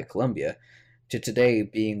being dropped by Columbia, to today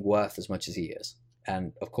being worth as much as he is,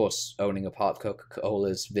 and of course owning a part of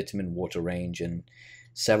Coca-Cola's vitamin water range and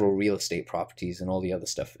several real estate properties and all the other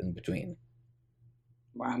stuff in between.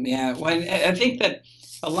 Wow. Yeah. Well, I think that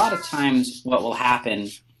a lot of times what will happen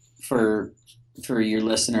for your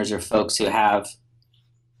listeners or folks who have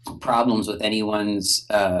problems with anyone's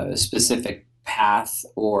specific path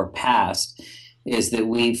or past is that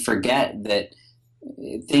we forget that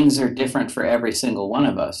things are different for every single one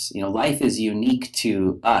of us. You know, life is unique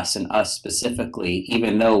to us and us specifically,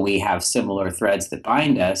 even though we have similar threads that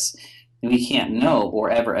bind us. We can't know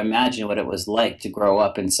or ever imagine what it was like to grow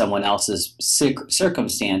up in someone else's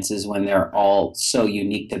circumstances when they're all so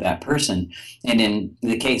unique to that person. And in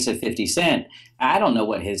the case of 50 Cent, I don't know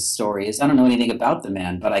what his story is. I don't know anything about the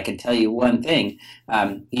man, but I can tell you one thing.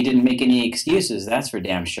 He didn't make any excuses, that's for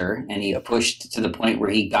damn sure. And he pushed to the point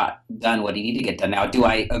where he got done what he needed to get done. Now, do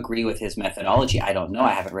I agree with his methodology? I don't know.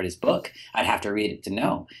 I haven't read his book. I'd have to read it to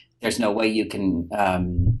know. There's no way you can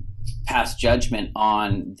pass judgment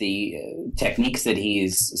on the techniques that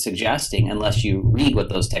he's suggesting unless you read what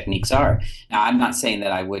those techniques are. Now, I'm not saying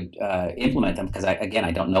that I would implement them because, I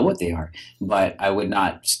don't know what they are, but I would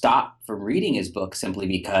not stop from reading his book simply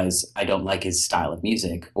because I don't like his style of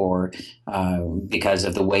music or because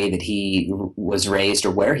of the way that he was raised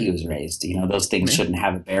or where he was raised. You know, those things shouldn't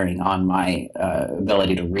have a bearing on my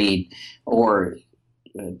ability to read or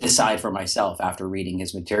decide for myself after reading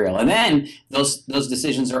his material. And then those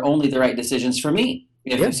decisions are only the right decisions for me.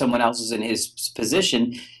 If someone else is in his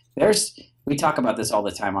position, we talk about this all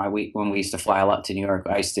the time. When we used to fly a lot to New York,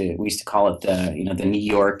 we used to call it the New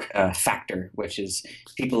York factor, which is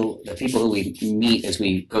the people who we meet as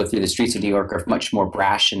we go through the streets of New York are much more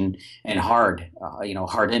brash and hard,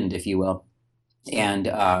 hardened, if you will.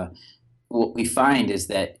 And what we find is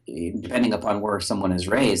that depending upon where someone is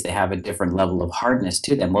raised, they have a different level of hardness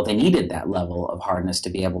to them. Well, they needed that level of hardness to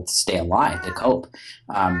be able to stay alive, to cope.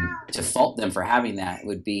 To fault them for having that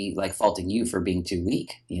would be like faulting you for being too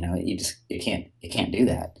weak. You know, you can't do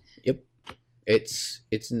that. Yep, it's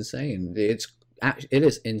insane. It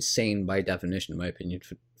is insane by definition, in my opinion,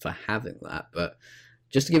 for having that. But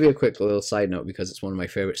just to give you a quick little side note, because it's one of my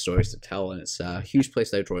favorite stories to tell, and it's a huge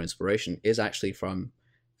place that I draw inspiration, is actually from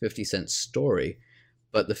 50 Cent's story,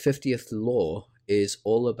 but the 50th Law is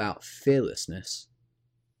all about fearlessness.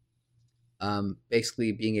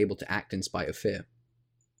 Basically being able to act in spite of fear.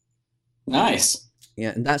 Nice.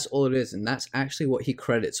 Yeah, and that's all it is, and that's actually what he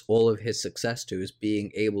credits all of his success to, is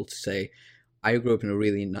being able to say, I grew up in a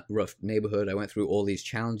really rough neighborhood. I went through all these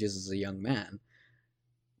challenges as a young man.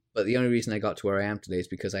 But the only reason I got to where I am today is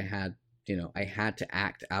because I had, I had to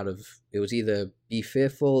act out of, it was either be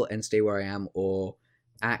fearful and stay where I am, or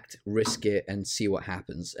act, risk it, and see what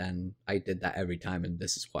happens. And I did that every time, and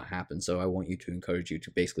this is what happened. So I want you to encourage you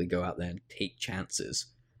to basically go out there and take chances.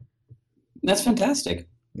 That's fantastic.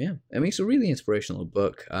 Yeah, I mean, it's a really inspirational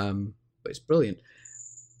book, but it's brilliant.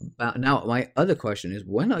 Now, my other question is,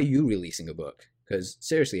 when are you releasing a book? Because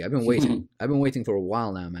seriously, I've been waiting. I've been waiting for a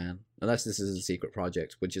while now, man. Unless this is a secret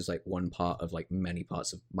project, which is like one part of like many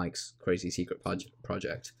parts of Mike's crazy secret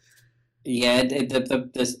project. Yeah,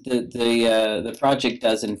 the project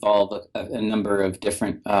does involve a number of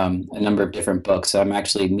different books. I'm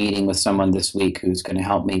actually meeting with someone this week who's going to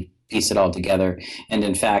help me piece it all together. And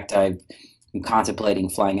in fact, I'm contemplating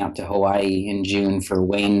flying out to Hawaii in June for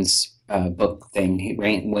Wayne's book thing.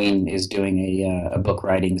 Wayne is doing a book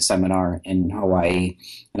writing seminar in Hawaii,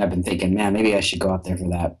 and I've been thinking, man, maybe I should go out there for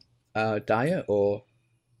that. Dyer or?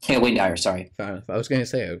 Yeah, Wayne Dyer. Sorry. Fair enough. I was going to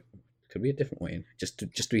say it could be a different Wayne, just to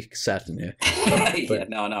be certain here. Yeah,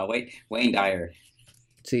 no, Wayne Dyer.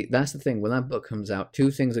 See, that's the thing. When that book comes out,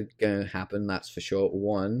 two things are going to happen. That's for sure.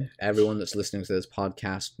 One, everyone that's listening to this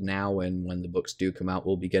podcast now, and when the books do come out,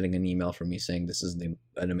 will be getting an email from me saying this is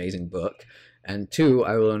an amazing book. And two,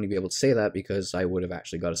 I will only be able to say that because I would have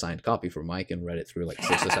actually got a signed copy from Mike and read it through like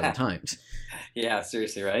 6 or 7 times. Yeah,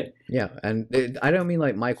 seriously, right? Yeah, and I don't mean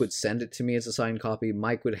like Mike would send it to me as a signed copy.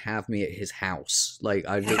 Mike would have me at his house. Like,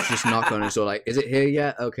 I'd just knock on his door like, is it here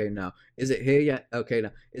yet? Okay, no. Is it here yet? Okay,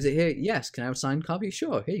 no. Is it here? Yes. Can I have a signed copy?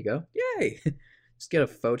 Sure, here you go. Yay! Just get a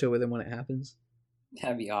photo with him when it happens.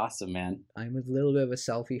 That'd be awesome, man. I'm a little bit of a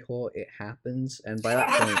selfie whore. It happens. And by that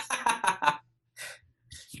point...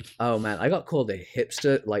 Oh man, I got called a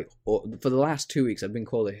hipster for the last 2 weeks. I've been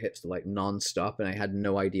called a hipster like non-stop, and I had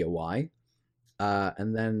no idea why.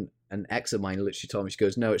 And then an ex of mine literally told me, she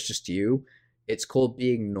goes, "No, it's just you. It's called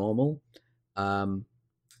being normal.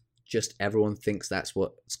 Just everyone thinks that's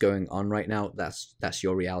what's going on right now. That's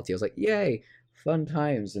your reality." I was like, "Yay, fun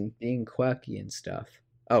times and being quirky and stuff."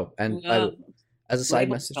 Oh, and as a side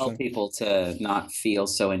message, tell people to not feel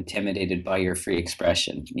so intimidated by your free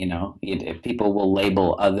expression. People will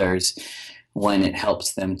label others when it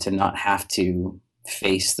helps them to not have to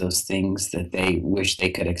face those things that they wish they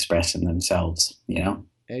could express in themselves.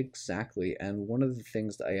 Exactly. And one of the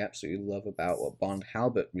things that I absolutely love about what Bond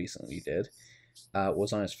Halbert recently did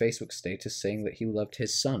was on his Facebook status saying that he loved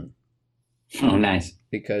his son. Oh, nice.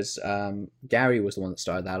 Because Gary was the one that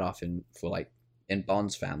started that off in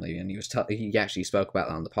Bond's family, and he actually spoke about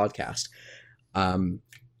that on the podcast. And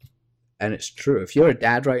it's true. If you're a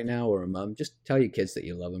dad right now or a mom, just tell your kids that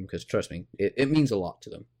you love them, because trust me, it means a lot to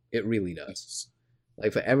them. It really does.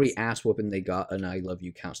 Like, for every ass whooping they got, an "I love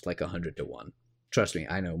you" counts like 100 to 1. Trust me,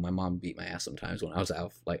 I know my mom beat my ass sometimes when I was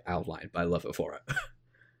out of line, but I love her for it.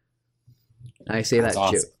 I say that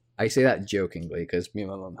awesome. I say that jokingly because me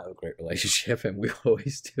and my mom have a great relationship, and we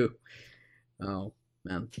always do. Oh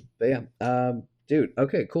man, but yeah. Dude,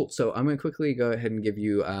 okay, cool. So I'm going to quickly go ahead and give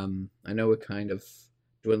you, I know we're kind of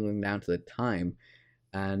dwindling down to the time,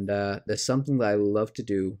 and there's something that I love to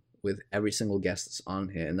do with every single guest that's on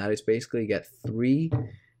here, and that is basically get 3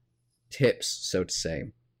 tips, so to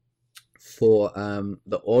say, for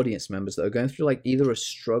the audience members that are going through either a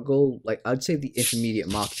struggle, I'd say the intermediate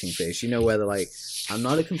marketing phase, where they're like, I'm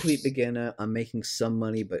not a complete beginner, I'm making some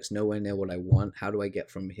money, but it's nowhere near what I want. How do I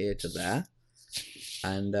get from here to there?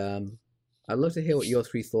 And I'd love to hear what your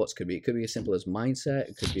 3 thoughts could be. It could be as simple as mindset.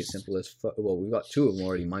 It could be as simple as, we've got 2 of them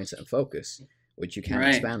already, mindset and focus, which you can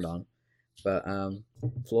expand on. But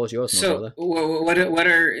floor's yours, my brother.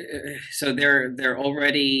 So they're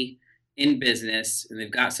already in business and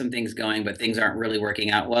they've got some things going, but things aren't really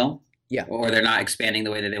working out well? Yeah. Or they're not expanding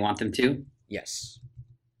the way that they want them to? Yes.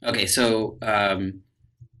 Okay, so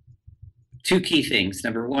 2 key things.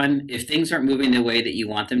 Number 1, if things aren't moving the way that you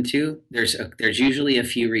want them to, there's usually a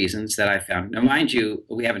few reasons that I found. Now, mind you,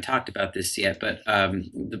 we haven't talked about this yet, but a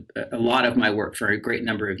lot of my work for a great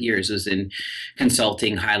number of years was in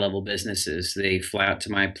consulting high-level businesses. They fly out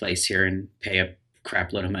to my place here and pay a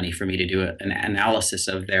crap load of money for me to do an analysis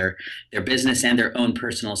of their business and their own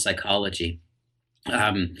personal psychology.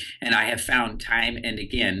 And I have found time and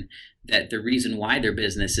again that the reason why their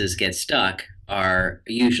businesses get stuck are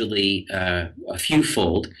usually a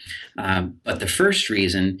few-fold. But the first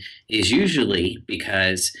reason is usually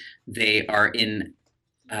because they are in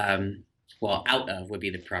well, out of would be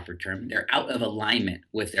the proper term. They're out of alignment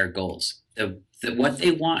with their goals. What they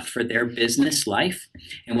want for their business life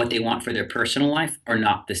and what they want for their personal life are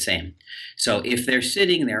not the same. So if they're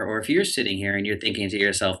sitting there, or if you're sitting here and you're thinking to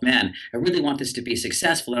yourself, man, I really want this to be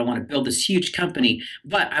successful. I want to build this huge company,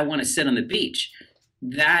 but I want to sit on the beach.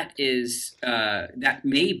 That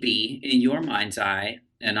may be, in your mind's eye,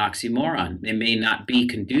 an oxymoron. They may not be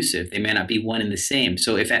conducive. They may not be one and the same.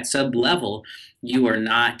 So if at sub level you are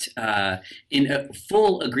not in a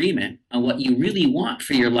full agreement on what you really want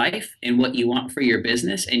for your life and what you want for your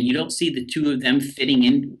business, and you don't see the two of them fitting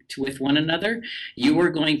in with one another, you are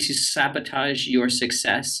going to sabotage your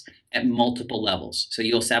success at multiple levels. So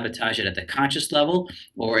you'll sabotage it at the conscious level,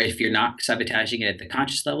 or if you're not sabotaging it at the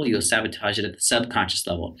conscious level, you'll sabotage it at the subconscious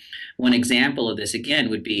level. One example of this, again,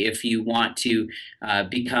 would be if you want to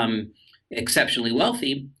become exceptionally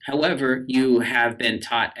wealthy. However, you have been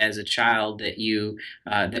taught as a child that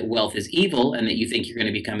that wealth is evil, and that you think you're going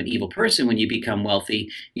to become an evil person when you become wealthy.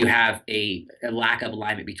 You have a lack of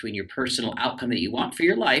alignment between your personal outcome that you want for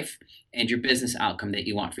your life and your business outcome that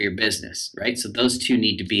you want for your business, right? So those two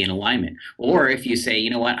need to be in alignment. Or if you say, you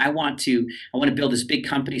know what, I want to build this big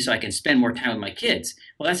company so I can spend more time with my kids.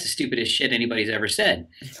 Well, that's the stupidest shit anybody's ever said.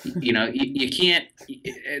 You can't,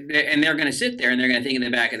 and they're going to sit there and they're going to think in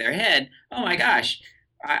the back of their head, oh my gosh,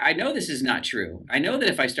 I know this is not true. I know that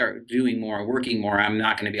if I start doing more, working more, I'm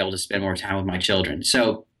not going to be able to spend more time with my children.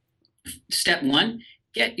 So step one,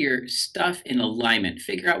 get your stuff in alignment.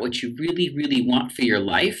 Figure out what you really, really want for your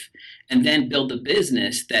life, and then build a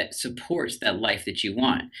business that supports that life that you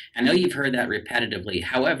want. I know you've heard that repetitively.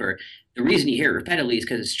 However, the reason you hear it repetitively is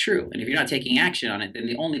because it's true. And if you're not taking action on it, then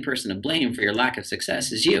the only person to blame for your lack of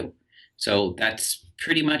success is you. So that's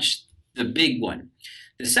pretty much the big one.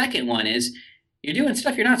 The second one is you're doing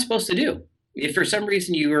stuff you're not supposed to do. If for some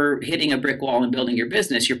reason you were hitting a brick wall and building your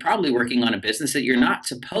business, you're probably working on a business that you're not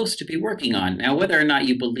supposed to be working on. Now, whether or not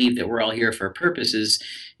you believe that we're all here for a purpose is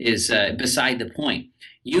beside the point.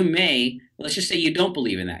 You may, let's just say you don't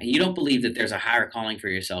believe in that. You don't believe that there's a higher calling for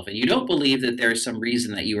yourself, and you don't believe that there's some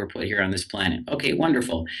reason that you were put here on this planet. Okay,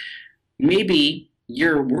 wonderful. Maybe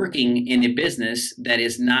you're working in a business that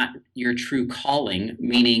is not your true calling,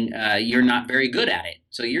 meaning you're not very good at it.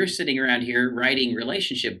 So you're sitting around here writing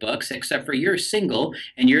relationship books, except for you're single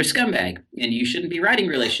and you're a scumbag, and you shouldn't be writing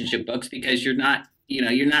relationship books because you're not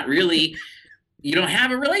really, you don't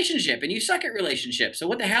have a relationship and you suck at relationships. So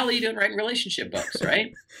what the hell are you doing writing relationship books,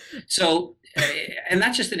 right? So, and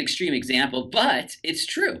that's just an extreme example, but it's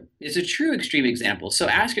true. It's a true extreme example. So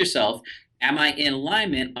ask yourself, am I in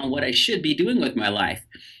alignment on what I should be doing with my life?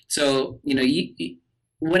 So,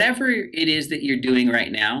 whatever it is that you're doing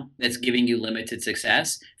right now that's giving you limited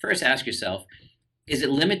success, first ask yourself, is it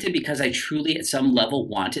limited because I truly at some level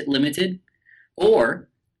want it limited? Or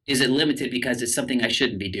is it limited because it's something I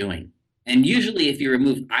shouldn't be doing? And usually if you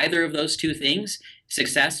remove either of those two things,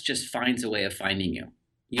 success just finds a way of finding you.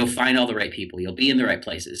 You'll find all the right people. You'll be in the right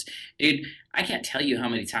places. Dude, I can't tell you how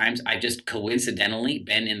many times I've just coincidentally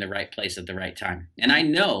been in the right place at the right time. And I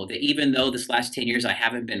know that even though this last 10 years I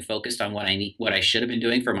haven't been focused on what I should have been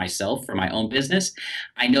doing for myself, for my own business,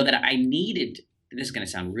 I know that I needed, this is going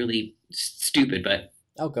to sound really stupid, but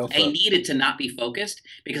I needed to not be focused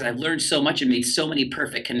because I've learned so much and made so many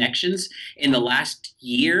perfect connections in the last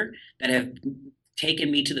year that have taken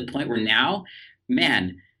me to the point where now,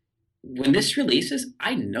 man, when this releases,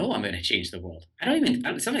 I know I'm going to change the world.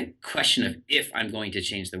 It's not a question of if I'm going to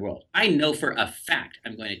change the world. I know for a fact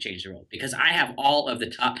I'm going to change the world because I have all of the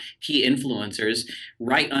top key influencers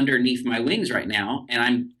right underneath my wings right now,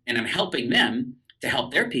 and I'm helping them to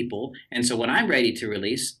help their people. And so when I'm ready to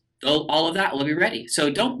release, all of that will be ready. So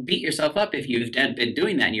don't beat yourself up if you've been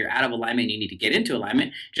doing that and you're out of alignment and you need to get into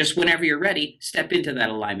alignment. Just whenever you're ready, step into that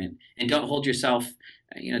alignment and don't hold yourself.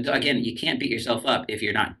 Again, you can't beat yourself up if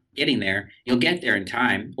you're not getting there. You'll get there in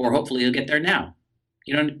time, or hopefully you'll get there now.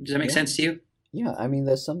 Does that make sense to you? Yeah, I mean,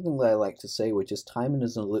 there's something that I like to say, which is time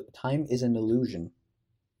is an illusion.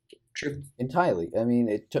 True. Entirely. I mean,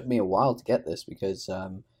 it took me a while to get this because,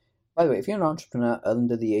 by the way, if you're an entrepreneur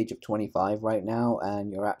under the age of 25 right now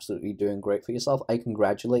and you're absolutely doing great for yourself, I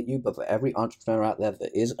congratulate you. But for every entrepreneur out there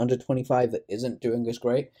that is under 25 that isn't doing as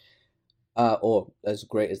great, or as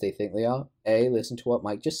great as they think they are, listen to what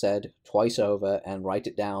Mike just said twice over and write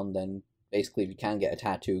it down. Then basically, if you can get a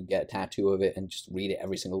tattoo of it and just read it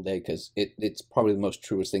every single day, because it's probably the most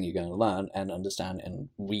truest thing you're going to learn and understand and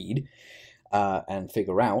read and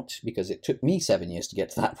figure out, because it took me 7 years to get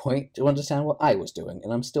to that point to understand what I was doing,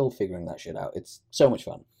 and I'm still figuring that shit out. It's so much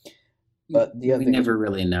fun. But the other thing, never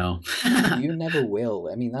really know. You never will.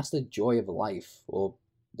 I mean, that's the joy of life, or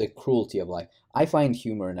the cruelty of life. I find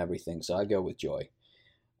humor in everything, so I go with joy.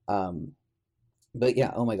 Um, but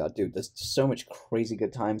yeah, oh my God, dude, there's so much crazy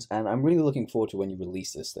good times, and I'm really looking forward to when you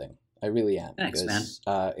release this thing. I really am, Thanks, man.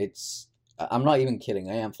 because it's. I'm not even kidding.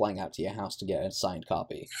 I am flying out to your house to get a signed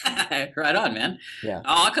copy. Right on, man. Yeah.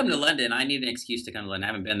 Oh, I'll come to London. I need an excuse to come to London. I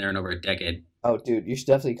haven't been there in over a decade. Oh, dude, you should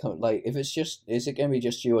definitely come. Like, if it's just, is it gonna be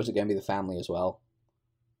just you, or is it gonna be the family as well?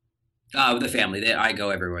 With the family. I go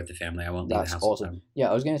everywhere with the family. I won't leave the That's house. awesome. Yeah,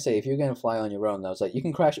 I was gonna say if you're gonna fly on your own, I was like, you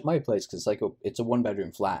can crash at my place because it's a 1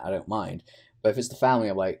 bedroom flat. I don't mind. But if it's the family,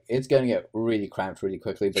 I'm like, it's gonna get really cramped really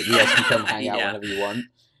quickly. But you guys can come hang out Yeah. whenever you want.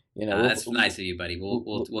 You know, That's nice of you, buddy.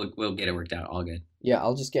 We'll get it worked out. All good. yeah,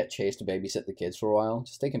 I'll just get Chase to babysit the kids for a while.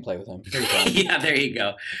 Just they can play with him. It'll be fun. Yeah, there you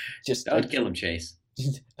go. Just Don't kill him, Chase.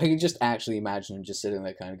 I can just actually imagine him just sitting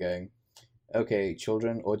there, kind of going, "Okay,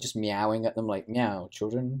 children," or just meowing at them like, "Meow,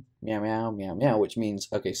 children, meow, meow, meow, meow," which means,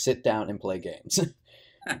 "Okay, sit down and play games."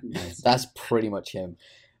 Nice. That's pretty much him.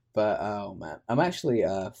 But oh man, I'm actually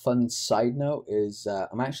fun side note is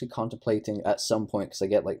I'm actually contemplating at some point because I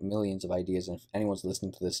get like millions of ideas, and if anyone's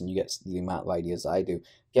listening to this and you get the amount of ideas I do,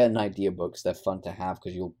 get an idea book 'cause they're fun to have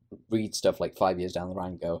because you'll read stuff like 5 years down the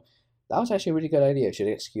line and go, that was actually a really good idea. Should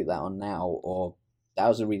I execute that on now? Or that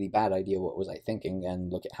was a really bad idea. What was I thinking?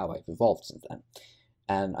 And look at how I've evolved since then.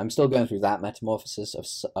 And I'm still going through that metamorphosis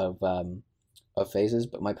of phases.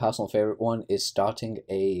 But my personal favorite one is starting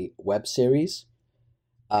a web series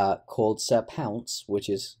called Sir Pounce, which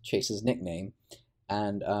is Chase's nickname.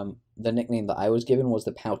 And the nickname that I was given was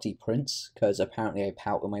the Pouty Prince, because apparently I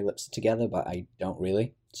pout when my lips are together, but I don't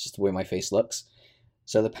really. It's just the way my face looks.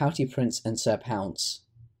 So the Pouty Prince and Sir Pounce,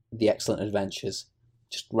 The Excellent Adventures,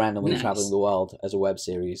 just randomly Nice. traveling the world as a web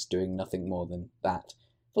series, doing nothing more than that.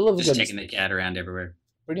 For love of Just goodness, taking the cat around everywhere.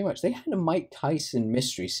 pretty much. They had a Mike Tyson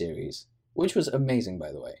mystery series, which was amazing,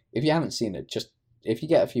 by the way. If you haven't seen it, just if you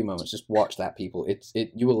get a few moments, just watch that, people.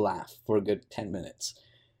 You will laugh for a good 10 minutes.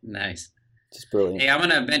 Nice. Just brilliant. Hey, I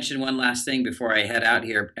want to mention one last thing before I head out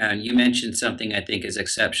here. You mentioned something I think is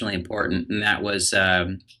exceptionally important, and that was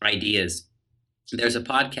ideas. There's a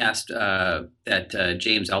podcast that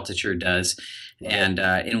James Altucher does, and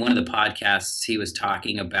in one of the podcasts, he was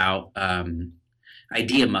talking about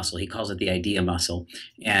idea muscle. He calls it the idea muscle,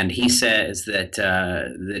 and he says that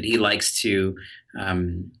that he likes to.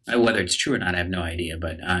 Whether it's true or not, I have no idea.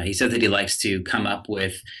 But he said that he likes to come up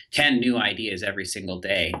with 10 new ideas every single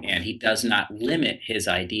day, and he does not limit his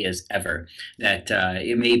ideas ever. That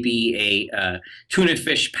it may be a tuna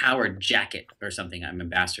fish powered jacket or something. I'm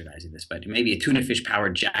bastardizing this, but it may be a tuna fish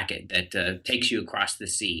powered jacket that takes you across the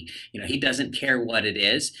sea. You know, he doesn't care what it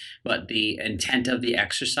is, but the intent of the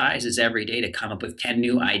exercise is every day to come up with 10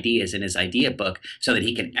 new ideas in his idea book, so that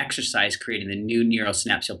he can exercise creating the new neural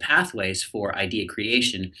synapsal pathways for idea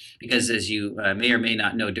creation. Because as you may or may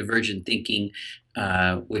not know, divergent thinking,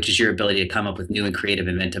 which is your ability to come up with new and creative,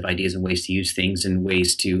 inventive ideas and ways to use things and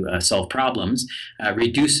ways to solve problems,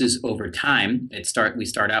 reduces over time. We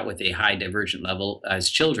start out with a high divergent level as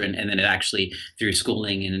children, and then it actually, through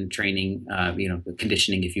schooling and training,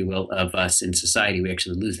 conditioning, if you will, of us in society, we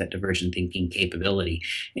actually lose that divergent thinking capability.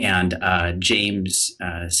 And James'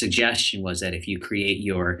 suggestion was that if you create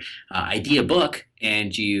your idea book,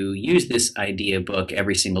 and you use this idea book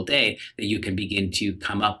every single day, that you can begin to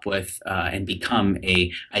come up with and become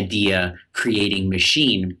a idea creating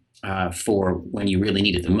machine for when you really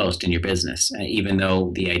need it the most in your business. Even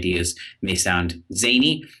though the ideas may sound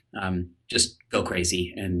zany, just go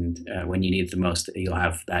crazy. And when you need it the most, you'll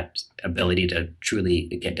have that ability to truly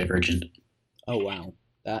get divergent. Oh wow,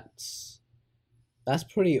 that's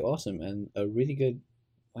pretty awesome and a really good.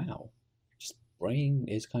 Wow, just brain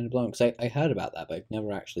is kind of blown because I heard about that, but I've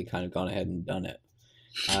never actually kind of gone ahead and done it.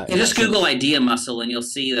 Just Google idea muscle, and you'll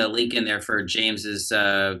see the link in there for James's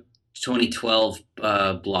 2012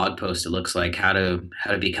 blog post. It looks like how to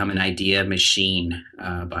become an idea machine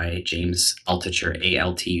by James Altucher,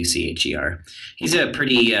 Altucher. He's a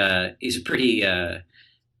pretty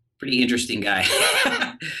interesting guy,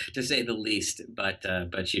 to say the least. But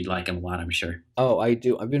you'd like him a lot, I'm sure. Oh, I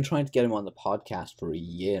do. I've been trying to get him on the podcast for a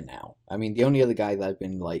year now. I mean, the only other guy that I've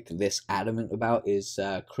been like this adamant about is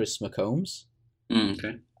Chris McCombs.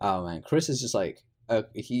 Okay. Oh man, Chris is just like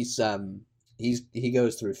he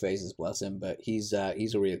goes through phases, bless him, but he's a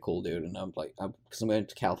really cool dude, and because I'm going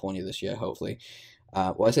to California this year, hopefully.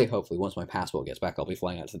 Well, I say hopefully. Once my passport gets back, I'll be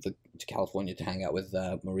flying out to California to hang out with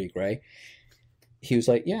Marie Gray. He was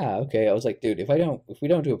like, "Yeah, okay." I was like, "Dude, if we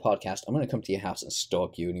don't do a podcast, I'm gonna come to your house and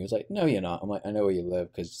stalk you." And he was like, "No, you're not." I'm like, "I know where you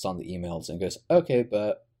live because it's on the emails." And he goes, "Okay,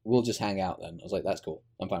 but we'll just hang out then." I was like, "That's cool.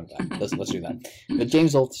 I'm fine with that. Let's do that." But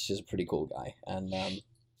James Altucher is a pretty cool guy, and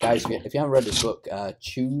Guys, if you haven't read this book,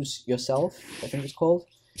 Choose Yourself, I think it's called.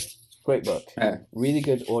 Great book. Really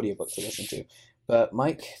good audiobook to listen to. But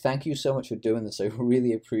Mike, thank you so much for doing this. I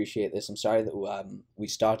really appreciate this. I'm sorry that we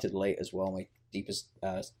started late as well. My deepest,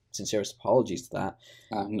 sincerest apologies to that.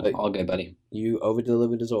 No, all good, buddy. You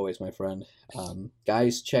over-delivered as always, my friend.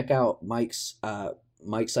 Guys, check out Mike's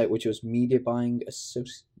site, which was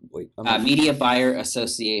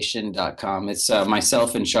MediaBuyerAssociation.com. It's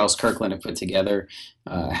myself and Charles Kirkland have put together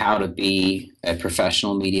how to be a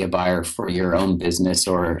professional media buyer for your own business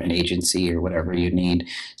or an agency or whatever you need.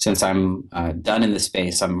 Since I'm done in the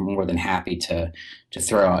space, I'm more than happy to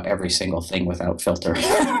throw out every single thing without filter.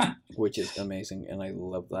 Which is amazing, and I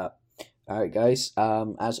love that. All right, guys.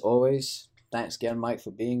 As always, thanks again, Mike,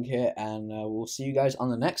 for being here, and we'll see you guys on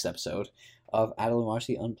the next episode of Adel and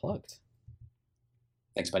Marcy Unplugged.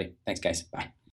 Thanks, buddy. Thanks, guys. Bye.